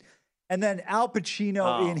seen. And then Al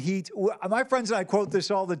Pacino in Heat. My friends and I quote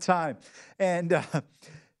this all the time. And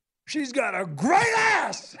she's got a great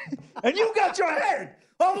ass, and you got your head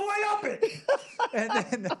all the way up it. And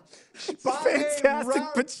then Fantastic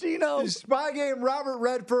Pacino. Spy Game, Robert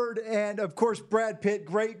Redford, and of course Brad Pitt.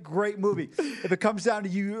 Great movie. If it comes down to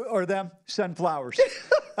you or them, send flowers.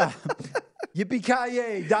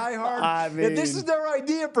 Yippee-ki-yay, Die Hard. I mean, if this is their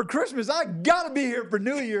idea for Christmas, I gotta be here for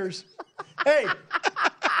New Year's. Hey,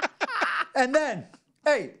 and then,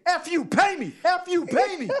 hey, F you, pay me. F you,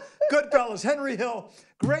 pay me. Goodfellas, Henry Hill,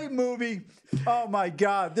 great movie. Oh my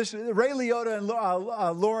God, this Ray Liotta and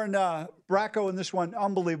Lauren Bracco in this one,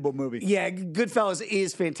 unbelievable movie. Yeah, Goodfellas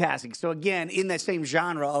is fantastic. So again, in that same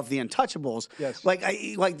genre of The Untouchables, yes.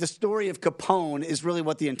 like the story of Capone is really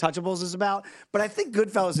what The Untouchables is about. But I think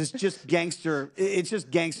Goodfellas is just gangster. It's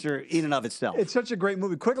just gangster in and of itself. It's such a great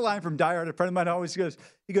movie. Quick line from Die Hard. A friend of mine always goes,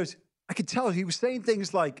 I could tell he was saying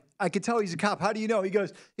things like, I could tell he's a cop. How do you know? He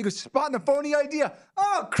goes, spotting a phony idea.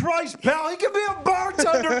 Oh, Christ, pal, he could be a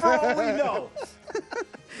bartender for all we know.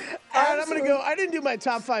 All right, I'm going to go. I didn't do my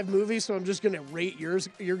top 5 movies, so I'm just going to rate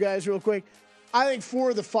your guys real quick. I think 4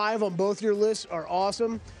 of the 5 on both your lists are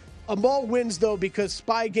awesome. Amal wins, though, because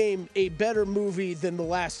Spy Game, a better movie than The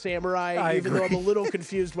Last Samurai, even though I'm a little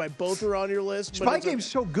confused why both are on your list. Spy Game's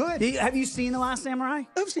so good. Have you seen The Last Samurai?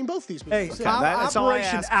 I've seen both these Hey, movies. that's all I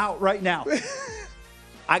Operation ask. out right now.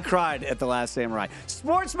 I cried at The Last Samurai.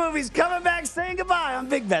 Sports movies coming back, saying goodbye on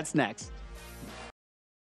Big Bets next.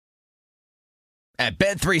 At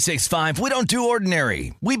Bet365, we don't do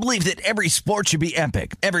ordinary. We believe that every sport should be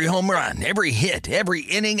epic. Every home run, every hit, every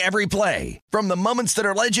inning, every play. From the moments that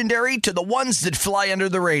are legendary to the ones that fly under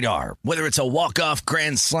the radar. Whether it's a walk-off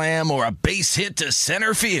grand slam or a base hit to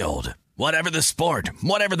center field. Whatever the sport,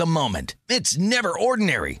 whatever the moment. It's never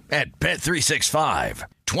ordinary at Bet365.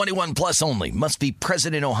 21 plus only. Must be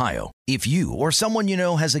present in Ohio. If you or someone you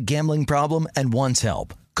know has a gambling problem and wants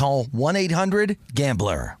help, call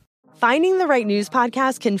 1-800-GAMBLER. Finding the right news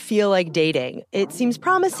podcast can feel like dating. It seems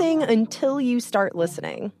promising until you start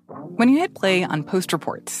listening. When you hit play on Post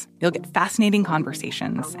Reports, you'll get fascinating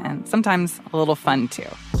conversations and sometimes a little fun, too.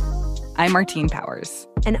 I'm Martine Powers.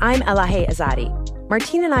 And I'm Elahe Azadi.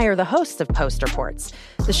 Martine and I are the hosts of Post Reports.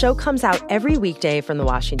 The show comes out every weekday from the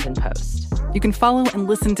Washington Post. You can follow and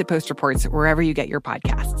listen to Post Reports wherever you get your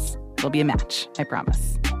podcasts. It'll be a match, I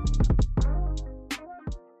promise.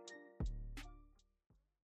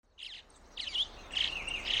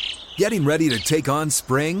 Getting ready to take on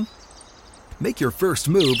spring? Make your first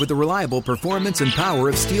move with the reliable performance and power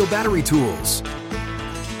of Steel battery tools.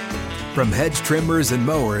 From hedge trimmers and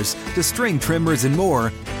mowers to string trimmers and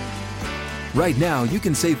more, right now you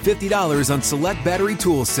can save $50 on select battery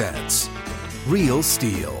tool sets. Real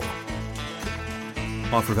Steel.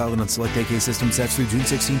 Offer valid on select AK system sets through June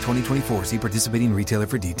 16, 2024. See participating retailer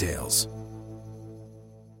for details.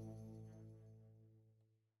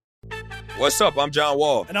 What's up? I'm John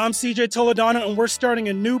Wall. And I'm CJ Toledano, and we're starting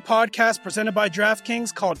a new podcast presented by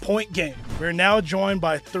DraftKings called Point Game. We're now joined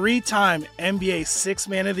by three-time NBA Sixth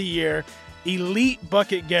Man of the Year, elite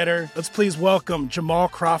bucket getter. Let's please welcome Jamal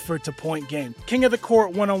Crawford to Point Game. King of the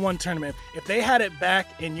Court one-on-one tournament. If they had it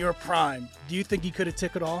back in your prime, do you think you could have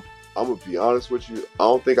took it all? I'm going to be honest with you. I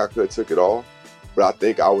don't think I could have took it all, but I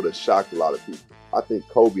think I would have shocked a lot of people. I think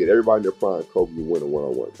Kobe and everybody in their prime, Kobe would win a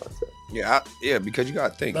one-on-one contest. Yeah, because you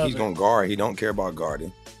got to think, he's going to guard. He don't care about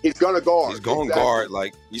guarding. He's going to guard. He's going to guard.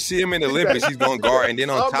 Like, you see him in the Olympics, he's going to guard. And then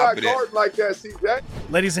on top of that. I'm not guarding like that, CJ.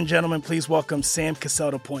 Ladies and gentlemen, please welcome Sam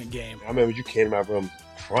Cassell to Point Game. I remember you came out from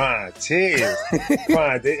prime tears.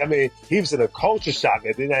 I mean, he was in a culture shock.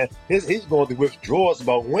 And then he's going through withdrawals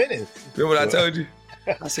about winning. Remember what I told you?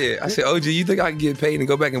 I said, OG, you think I can get paid and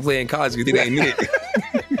go back and play in college? You think I ain't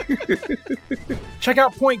it? Check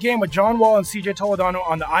out Point Game with John Wall and CJ Toledano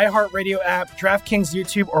on the iHeartRadio app, DraftKings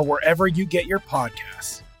YouTube, or wherever you get your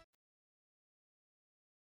podcasts.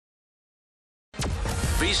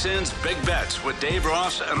 VSiN's Big Bets with Dave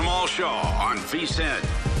Ross and Amal Shaw on VSiN,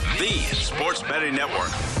 the sports betting network.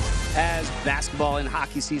 As basketball and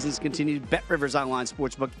hockey seasons continue, BetRivers Online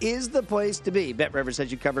Sportsbook is the place to be. BetRivers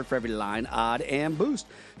has you covered for every line, odd, and boost.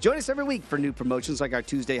 Join us every week for new promotions like our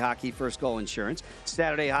Tuesday Hockey First Goal Insurance,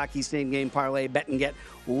 Saturday Hockey Same Game Parlay Bet and Get,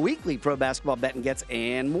 weekly pro basketball Bet and Gets,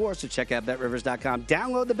 and more. So check out BetRivers.com.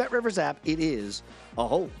 Download the BetRivers app. It is a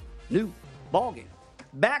whole new ballgame.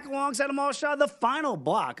 Back alongside Amal Shaw, the final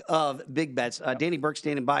block of Big Bets. Danny Burke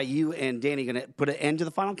standing by. You and Danny going to put an end to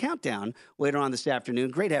the final countdown later on this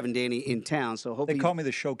afternoon. Great having Danny in town. So hope they call me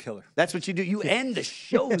the show killer. That's what you do. You end the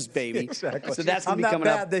shows, baby. Exactly. So that's going to be coming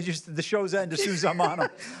bad. up. They just the shows end as soon as I'm on them.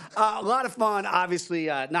 A lot of fun, obviously,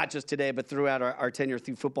 not just today, but throughout our tenure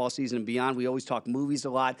through football season and beyond. We always talk movies a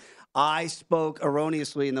lot. I spoke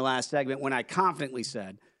erroneously in the last segment when I confidently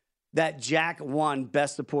said that Jack won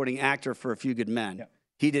Best Supporting Actor for A Few Good Men. Yeah.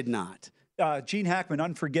 He did not. Gene Hackman,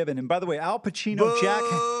 Unforgiven. And by the way, Al Pacino, Boo, Jack...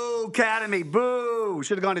 Academy, boo!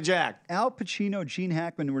 Should have gone to Jack. Al Pacino, Gene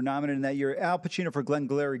Hackman were nominated in that year. Al Pacino for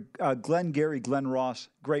Glenn Ross,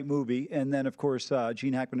 great movie. And then, of course,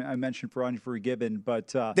 Gene Hackman, I mentioned for Unforgiven. But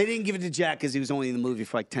they didn't give it to Jack because he was only in the movie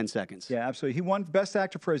for like 10 seconds. Yeah, absolutely. He won Best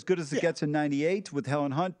Actor for As Good as It Gets in 98 with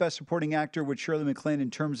Helen Hunt, Best Supporting Actor with Shirley MacLaine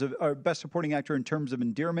in terms of... Best Supporting Actor in terms of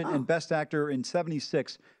endearment, and Best Actor in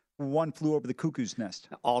 76 One Flew Over the Cuckoo's Nest.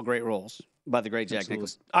 All great roles by the great Jack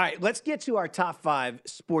Nicholson. All right, let's get to our top 5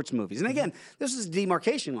 sports movies. And again, this is a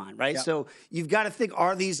demarcation line, right? Yeah. So you've got to think,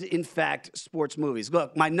 are these in fact sports movies?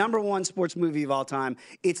 Look, my number 1 sports movie of all time,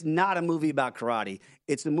 it's not a movie about karate.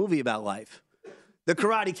 It's a movie about life. The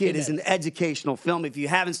Karate Kid is an educational film. If you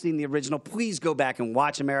haven't seen the original, please go back and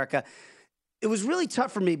watch America. It was really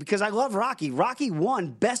tough for me because I love Rocky. Rocky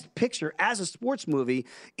won Best Picture as a sports movie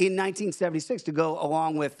in 1976 to go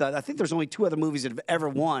along with, I think there's only 2 other movies that have ever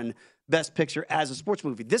won Best Picture as a sports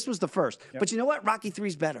movie. This was the first. Yep. But you know what? Rocky 3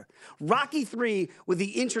 is better. Rocky 3 with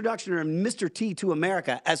the introduction of Mr. T to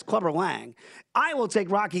America as Clubber Lang. I will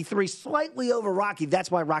take Rocky 3 slightly over Rocky.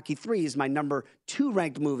 That's why Rocky 3 is my number 2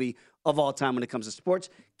 ranked movie of all time when it comes to sports.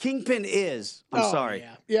 Kingpin is,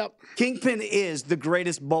 Kingpin is the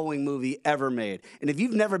greatest bowling movie ever made. And if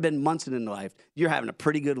you've never been Munson in life, you're having a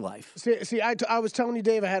pretty good life. See, I was telling you,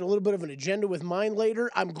 Dave, I had a little bit of an agenda with mine later.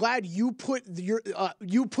 I'm glad you put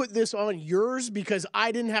this on yours because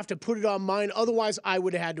I didn't have to put it on mine. Otherwise, I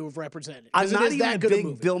would have had to have represented it. I'm not even a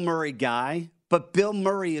big Bill Murray guy. But Bill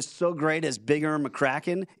Murray is so great as Big Earn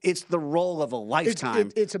McCracken. It's the role of a lifetime.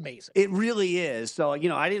 It's amazing. It really is. So, I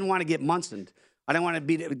didn't want to get Munson. I didn't want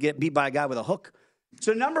to get beat by a guy with a hook.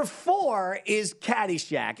 So number 4 is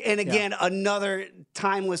Caddyshack. And again, another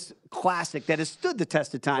timeless classic that has stood the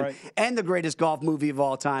test of time and the greatest golf movie of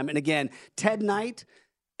all time. And again, Ted Knight.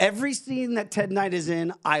 Every scene that Ted Knight is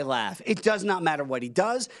in, I laugh. It does not matter what he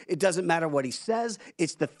does. It doesn't matter what he says.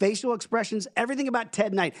 It's the facial expressions, everything about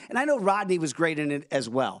Ted Knight. And I know Rodney was great in it as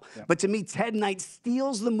well. Yeah. But to me, Ted Knight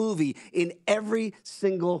steals the movie in every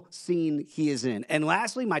single scene he is in. And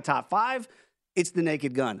lastly, my top 5, It's The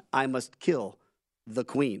Naked Gun. I must kill the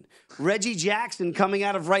Queen. Reggie Jackson coming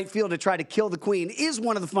out of right field to try to kill the Queen is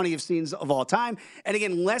one of the funniest scenes of all time. And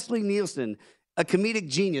again, Leslie Nielsen, a comedic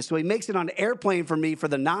genius. So he makes it on Airplane for me for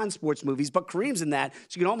the non-sports movies, but Kareem's in that,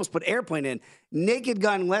 so you can almost put Airplane in. Naked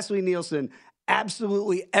Gun, Leslie Nielsen,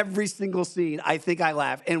 absolutely every single scene, I think I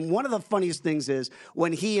laugh. And one of the funniest things is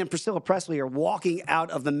when he and Priscilla Presley are walking out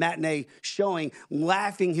of the matinee showing,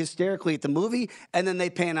 laughing hysterically at the movie, and then they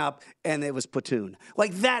pan up and it was Platoon.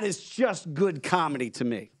 Like, that is just good comedy to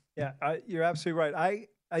me. Yeah, you're absolutely right.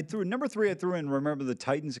 I threw number 3. I threw in Remember the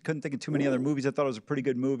Titans. I couldn't think of too many other movies. I thought it was a pretty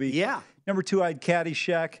good movie. Yeah. Number 2, I had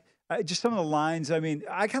Caddyshack. Just some of the lines. I mean,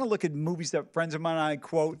 I kind of look at movies that friends of mine and I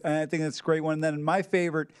quote, and I think that's a great one. And then my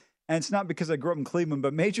favorite, and it's not because I grew up in Cleveland,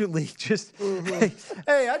 but Major League just, hey,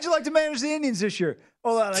 how'd you like to manage the Indians this year?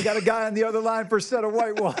 Hold on, I got a guy on the other line for a set of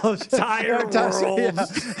white walls. Tire World. Yeah.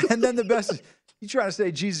 And then the best is, you trying to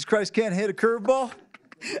say Jesus Christ can't hit a curveball?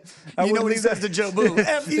 You know what he says to Joe Boo.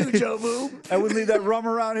 F you, Joe Boo. I wouldn't leave that rum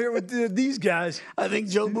around here with these guys. I think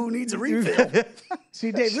Joe Boo needs a refill.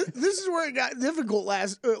 See, Dave, this is where it got difficult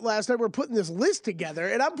last night. We're putting this list together,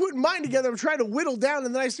 and I'm putting mine together. I'm trying to whittle down,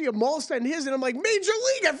 and then I see a Maul send his, and I'm like, Major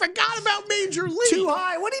League. I forgot about Major League. Too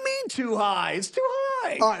high? What do you mean too high? It's too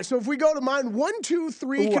high. All right, so if we go to mine, 1, 2,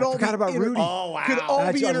 3 Ooh, could I all forgot be about Rudy. Oh, wow. Could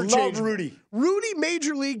all be interchangeable. I love Rudy. Rudy,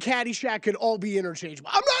 Major League, Caddyshack could all be interchangeable.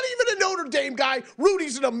 I'm not even a Notre Dame guy.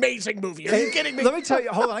 Rudy's an amazing movie. Are you kidding me? Let me tell you.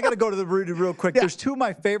 Hold on. I got to go to the Rudy real quick. Yeah. There's 2 of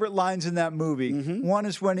my favorite lines in that movie. One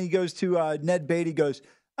is when he goes to Ned Beatty, goes,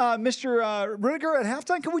 Mr. Rudiger, at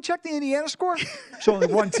halftime, can we check the Indiana score? There's only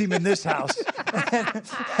one team in this house.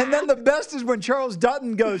 And then the best is when Charles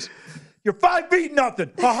Dutton goes, you're 5 feet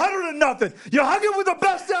nothing, 100 nothing. You're hugging with the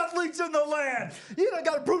best athletes in the land. You ain't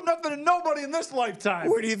got to prove nothing to nobody in this lifetime.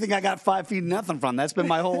 Where do you think I got 5 feet nothing from? That's been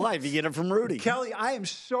my whole life. You get it from Rudy. Kelly, I am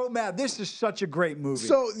so mad. This is such a great movie.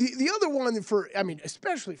 So the other one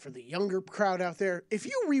especially for the younger crowd out there, if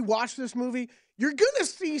you rewatch this movie, you're going to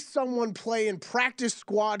see someone playing practice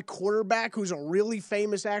squad quarterback who's a really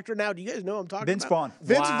famous actor now. Do you guys know who I'm talking Vince about? Vaughn.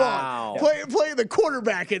 Vince Vaughn. Playing the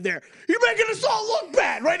quarterback in there. You're making us all look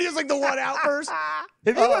bad, right? He's like the one outburst.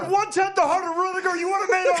 If you had 1/10 the heart of Rudiger, you would have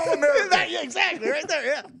made All-American. Yeah, exactly, right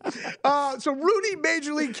there, yeah. So Rudy,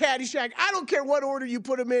 Major League, Caddyshack, I don't care what order you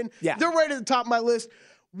put them in. Yeah. They're right at the top of my list.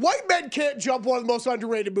 White Men Can't Jump, one of the most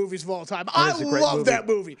underrated movies of all time. I love that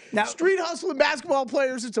movie. Now, Street Hustle and Basketball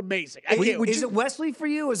Players, it's amazing. Is it Wesley for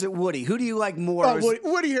you or is it Woody? Who do you like more?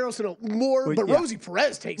 Woody Harrelson more, but Rosie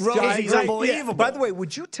Perez takes it. Rosie's unbelievable. Yeah. By the way,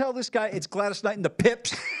 would you tell this guy it's Gladys Knight and the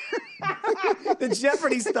Pips? The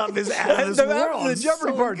Jeopardy stuff is out of this world. The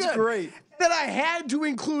Jeopardy part's great. Then I had to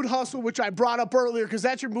include Hustle, which I brought up earlier, because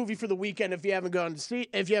that's your movie for the weekend if you haven't seen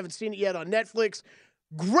it yet on Netflix.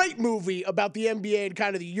 Great movie about the NBA and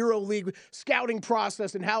kind of the EuroLeague scouting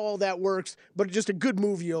process and how all that works, but just a good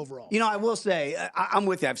movie overall. You know, I will say, I'm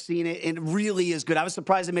with you. I've seen it, and it really is good. I was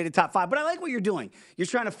surprised it made it top 5, but I like what you're doing. You're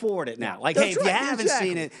trying to forward it now. Like, hey, if you haven't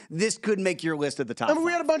seen it, this could make your list at the top 5.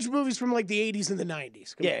 We had a bunch of movies from like the 80s and the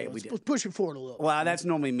 90s. We did. Let's push it forward a little. Well, that's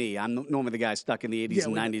normally me. I'm normally the guy stuck in the 80s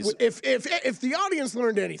and 90s. If the audience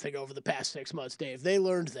learned anything over the past 6 months, Dave, they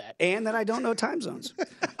learned that. And that I don't know time zones.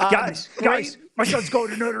 Guys, my son's going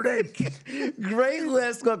to Notre Dame. Great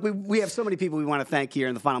list. Look, we have so many people we want to thank here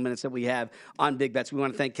in the final minutes that we have on Big Bets. We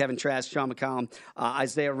want to thank Kevin Trask, Sean McCollum,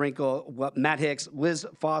 Isaiah Wrinkle, Matt Hicks, Liz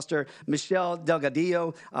Foster, Michelle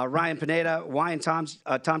Delgadillo, Ryan Pineda, Wyan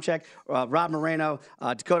Tomchek, Rob Moreno,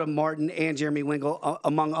 Dakota Martin, and Jeremy Wingle,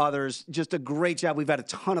 among others. Just a great job. We've had a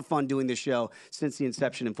ton of fun doing this show since the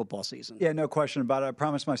inception in football season. Yeah, no question about it. I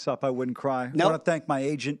promised myself I wouldn't cry. Nope. I want to thank my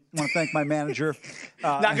agent. I want to thank my manager.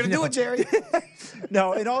 Not going to do it, Jerry.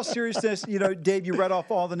 No, in all seriousness, Dave, you read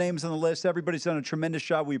off all the names on the list. Everybody's done a tremendous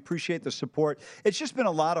job. We appreciate the support. It's just been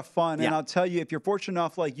a lot of fun. And I'll tell you, if you're fortunate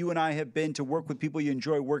enough, like you and I have been, to work with people you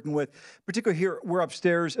enjoy working with, particularly here, we're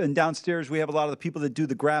upstairs and downstairs, we have a lot of the people that do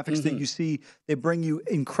the graphics that you see. They bring you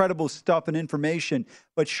incredible stuff and information.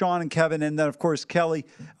 But Sean and Kevin, and then, of course, Kelly,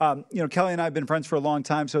 Kelly and I have been friends for a long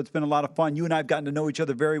time, so it's been a lot of fun. You and I have gotten to know each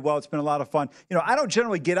other very well. It's been a lot of fun. I don't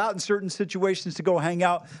generally get out in certain situations to go hang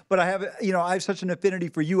out, but I have such an affinity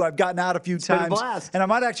for you. I've gotten out a few times, and I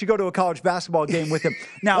might actually go to a college basketball game with him.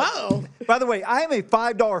 Now, by the way, I am a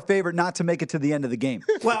 $5 favorite not to make it to the end of the game.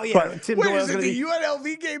 Well, yeah. Tim Doyle's is it the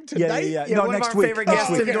UNLV game tonight? Yeah. No, one next of our week. favorite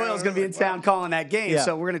guests, Tim Doyle, is going to be in town calling that game,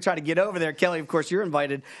 so we're going to try to get over there. Kelly, of course, you're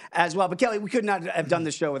invited as well. But Kelly, we could not have done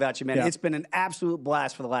this show without you, man. It's been an absolute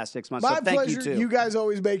blast for the last 6 months. My so thank pleasure. you, too. You guys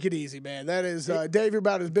always make it easy, man. That is, Dave, you're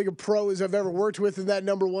about as big a pro as I've ever worked with in that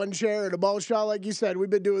number 1 chair. And Amal Shaw, like you said, we've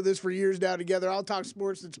been doing this for years now together. I'll talk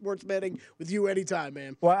sports and sports betting with you anytime,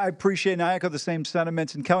 man. Well, I appreciate it, and I echo the same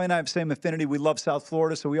sentiments. And Kelly and I have the same affinity. We love South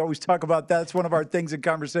Florida, so we always talk about that. It's one of our things in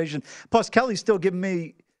conversation. Plus, Kelly's still giving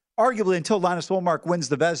me, arguably until Linus Ullmark wins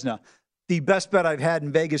the Vezina, the best bet I've had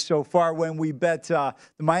in Vegas so far when we bet the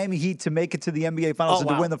Miami Heat to make it to the NBA Finals and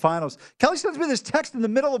to win the Finals. Kelly sends me this text in the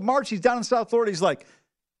middle of March. He's down in South Florida. He's like,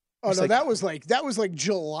 that was like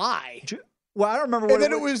July. Well, I don't remember what.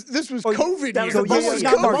 And then this was COVID.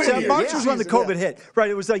 March was when the COVID hit. Right.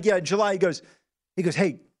 It was like, July. He goes,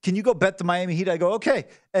 hey, can you go bet the Miami Heat? I go, okay.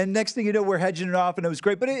 And next thing you know, we're hedging it off, and it was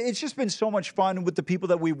great. But it's just been so much fun with the people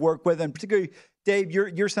that we work with, and particularly, Dave,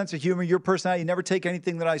 your sense of humor, your personality. You never take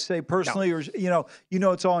anything that I say personally, or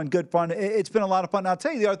it's all in good fun. It's been a lot of fun. And I'll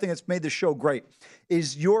tell you the other thing that's made this show great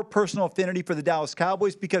is your personal affinity for the Dallas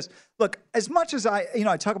Cowboys. Because look, as much as I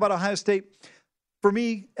talk about Ohio State, for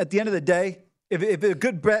me, at the end of the day, if a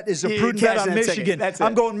good bet is a prudent bet on Michigan,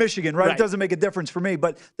 I'm going Michigan, right? It doesn't make a difference for me.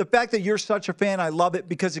 But the fact that you're such a fan, I love it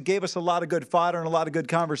because it gave us a lot of good fodder and a lot of good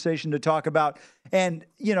conversation to talk about. And,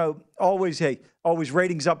 always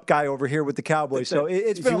ratings up guy over here with the Cowboys. So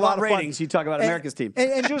it's been a lot of fun. You talk about America's team.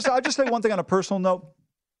 And I'll just say one thing on a personal note.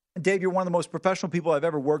 Dave, you're one of the most professional people I've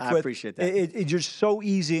ever worked with. I appreciate that. You're so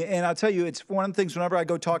easy. And I'll tell you, it's one of the things whenever I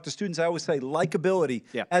go talk to students, I always say likability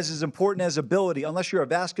as important as ability, unless you're a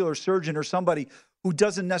vascular surgeon or somebody who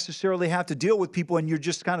doesn't necessarily have to deal with people and you're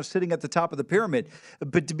just kind of sitting at the top of the pyramid.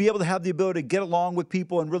 But to be able to have the ability to get along with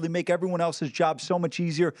people and really make everyone else's job so much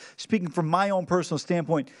easier, speaking from my own personal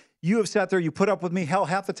standpoint, you have sat there, you put up with me. Hell,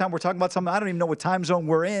 half the time we're talking about something I don't even know what time zone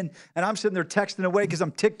we're in, and I'm sitting there texting away because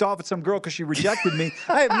I'm ticked off at some girl because she rejected me.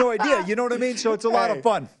 I have no idea. You know what I mean? So it's a lot of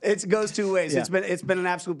fun. It goes two ways. Yeah. It's been an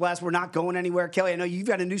absolute blast. We're not going anywhere. Kelly, I know you've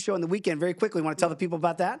got a new show in the weekend. Very quickly, want to tell the people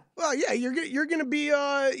about that? Well, yeah, you're going to be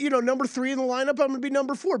number 3 in the lineup. I'm going to be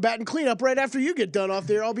number 4, batting cleanup right after you get done off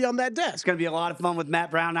there. I'll be on that desk. It's going to be a lot of fun with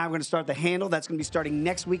Matt Brown. Now we're going to start The Handle. That's going to be starting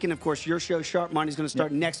next week, and of course, your show Sharp Money is going to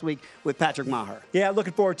start next week with Patrick Maher. Yeah,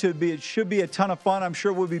 looking forward to it. It should be a ton of fun. I'm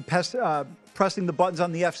sure we'll be pressing the buttons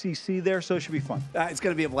on the FCC there, so it should be fun. It's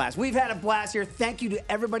going to be a blast. We've had a blast here. Thank you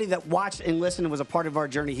to everybody that watched and listened and was a part of our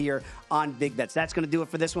journey here on Big Bets. That's going to do it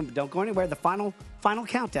for this one, but don't go anywhere. The final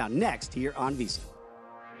countdown next here on VSiN.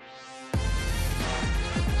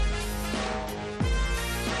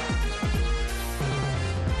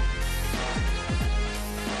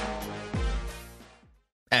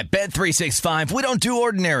 At Bet365, we don't do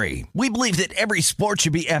ordinary. We believe that every sport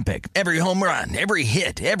should be epic. Every home run, every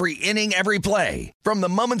hit, every inning, every play. From the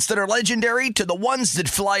moments that are legendary to the ones that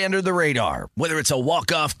fly under the radar. Whether it's a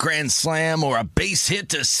walk-off grand slam or a base hit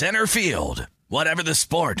to center field. Whatever the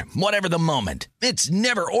sport, whatever the moment. It's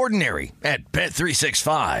never ordinary at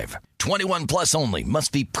Bet365. 21 plus only.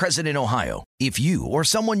 Must be present in Ohio. If you or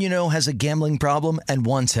someone you know has a gambling problem and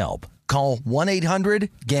wants help, call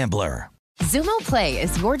 1-800-GAMBLER. Xumo Play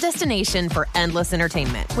is your destination for endless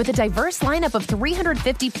entertainment. With a diverse lineup of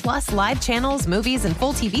 350-plus live channels, movies, and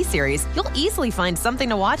full TV series, you'll easily find something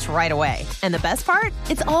to watch right away. And the best part?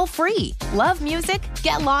 It's all free. Love music?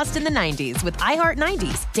 Get lost in the 90s with iHeart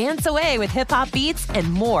 90s, dance away with hip-hop beats,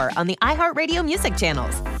 and more on the iHeartRadio music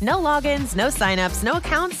channels. No logins, no signups, no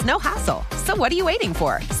accounts, no hassle. So what are you waiting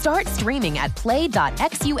for? Start streaming at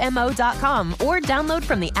play.xumo.com or download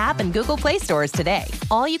from the app and Google Play stores today.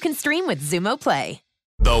 All you can stream with Xumo Play.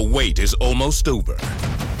 The wait is almost over.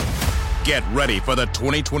 Get ready for the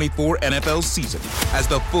 2024 NFL season as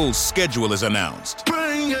the full schedule is announced.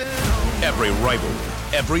 Every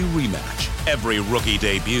rivalry, every rematch, every rookie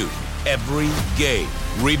debut, every game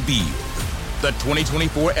revealed. The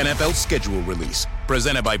 2024 NFL schedule release,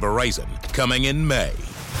 presented by Verizon, coming in May.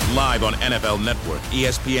 Live on NFL Network,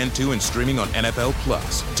 ESPN2, and streaming on NFL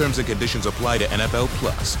Plus. Terms and conditions apply to NFL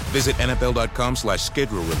Plus. Visit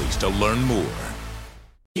NFL.com/schedule release to learn more.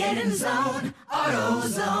 Get in zone,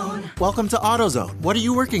 AutoZone. Welcome to AutoZone. What are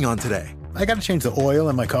you working on today? I got to change the oil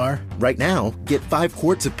in my car. Right now, get 5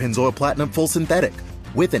 quarts of Pennzoil Platinum Full Synthetic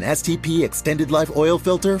with an STP Extended Life Oil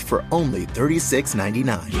Filter for only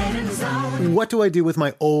 $36.99. Get in zone. What do I do with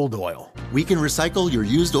my old oil? We can recycle your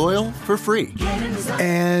used oil for free. Get in zone.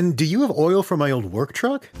 And do you have oil for my old work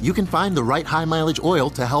truck? You can find the right high-mileage oil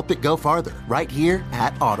to help it go farther right here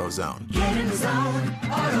at AutoZone. Get in zone,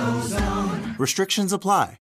 AutoZone. Restrictions apply.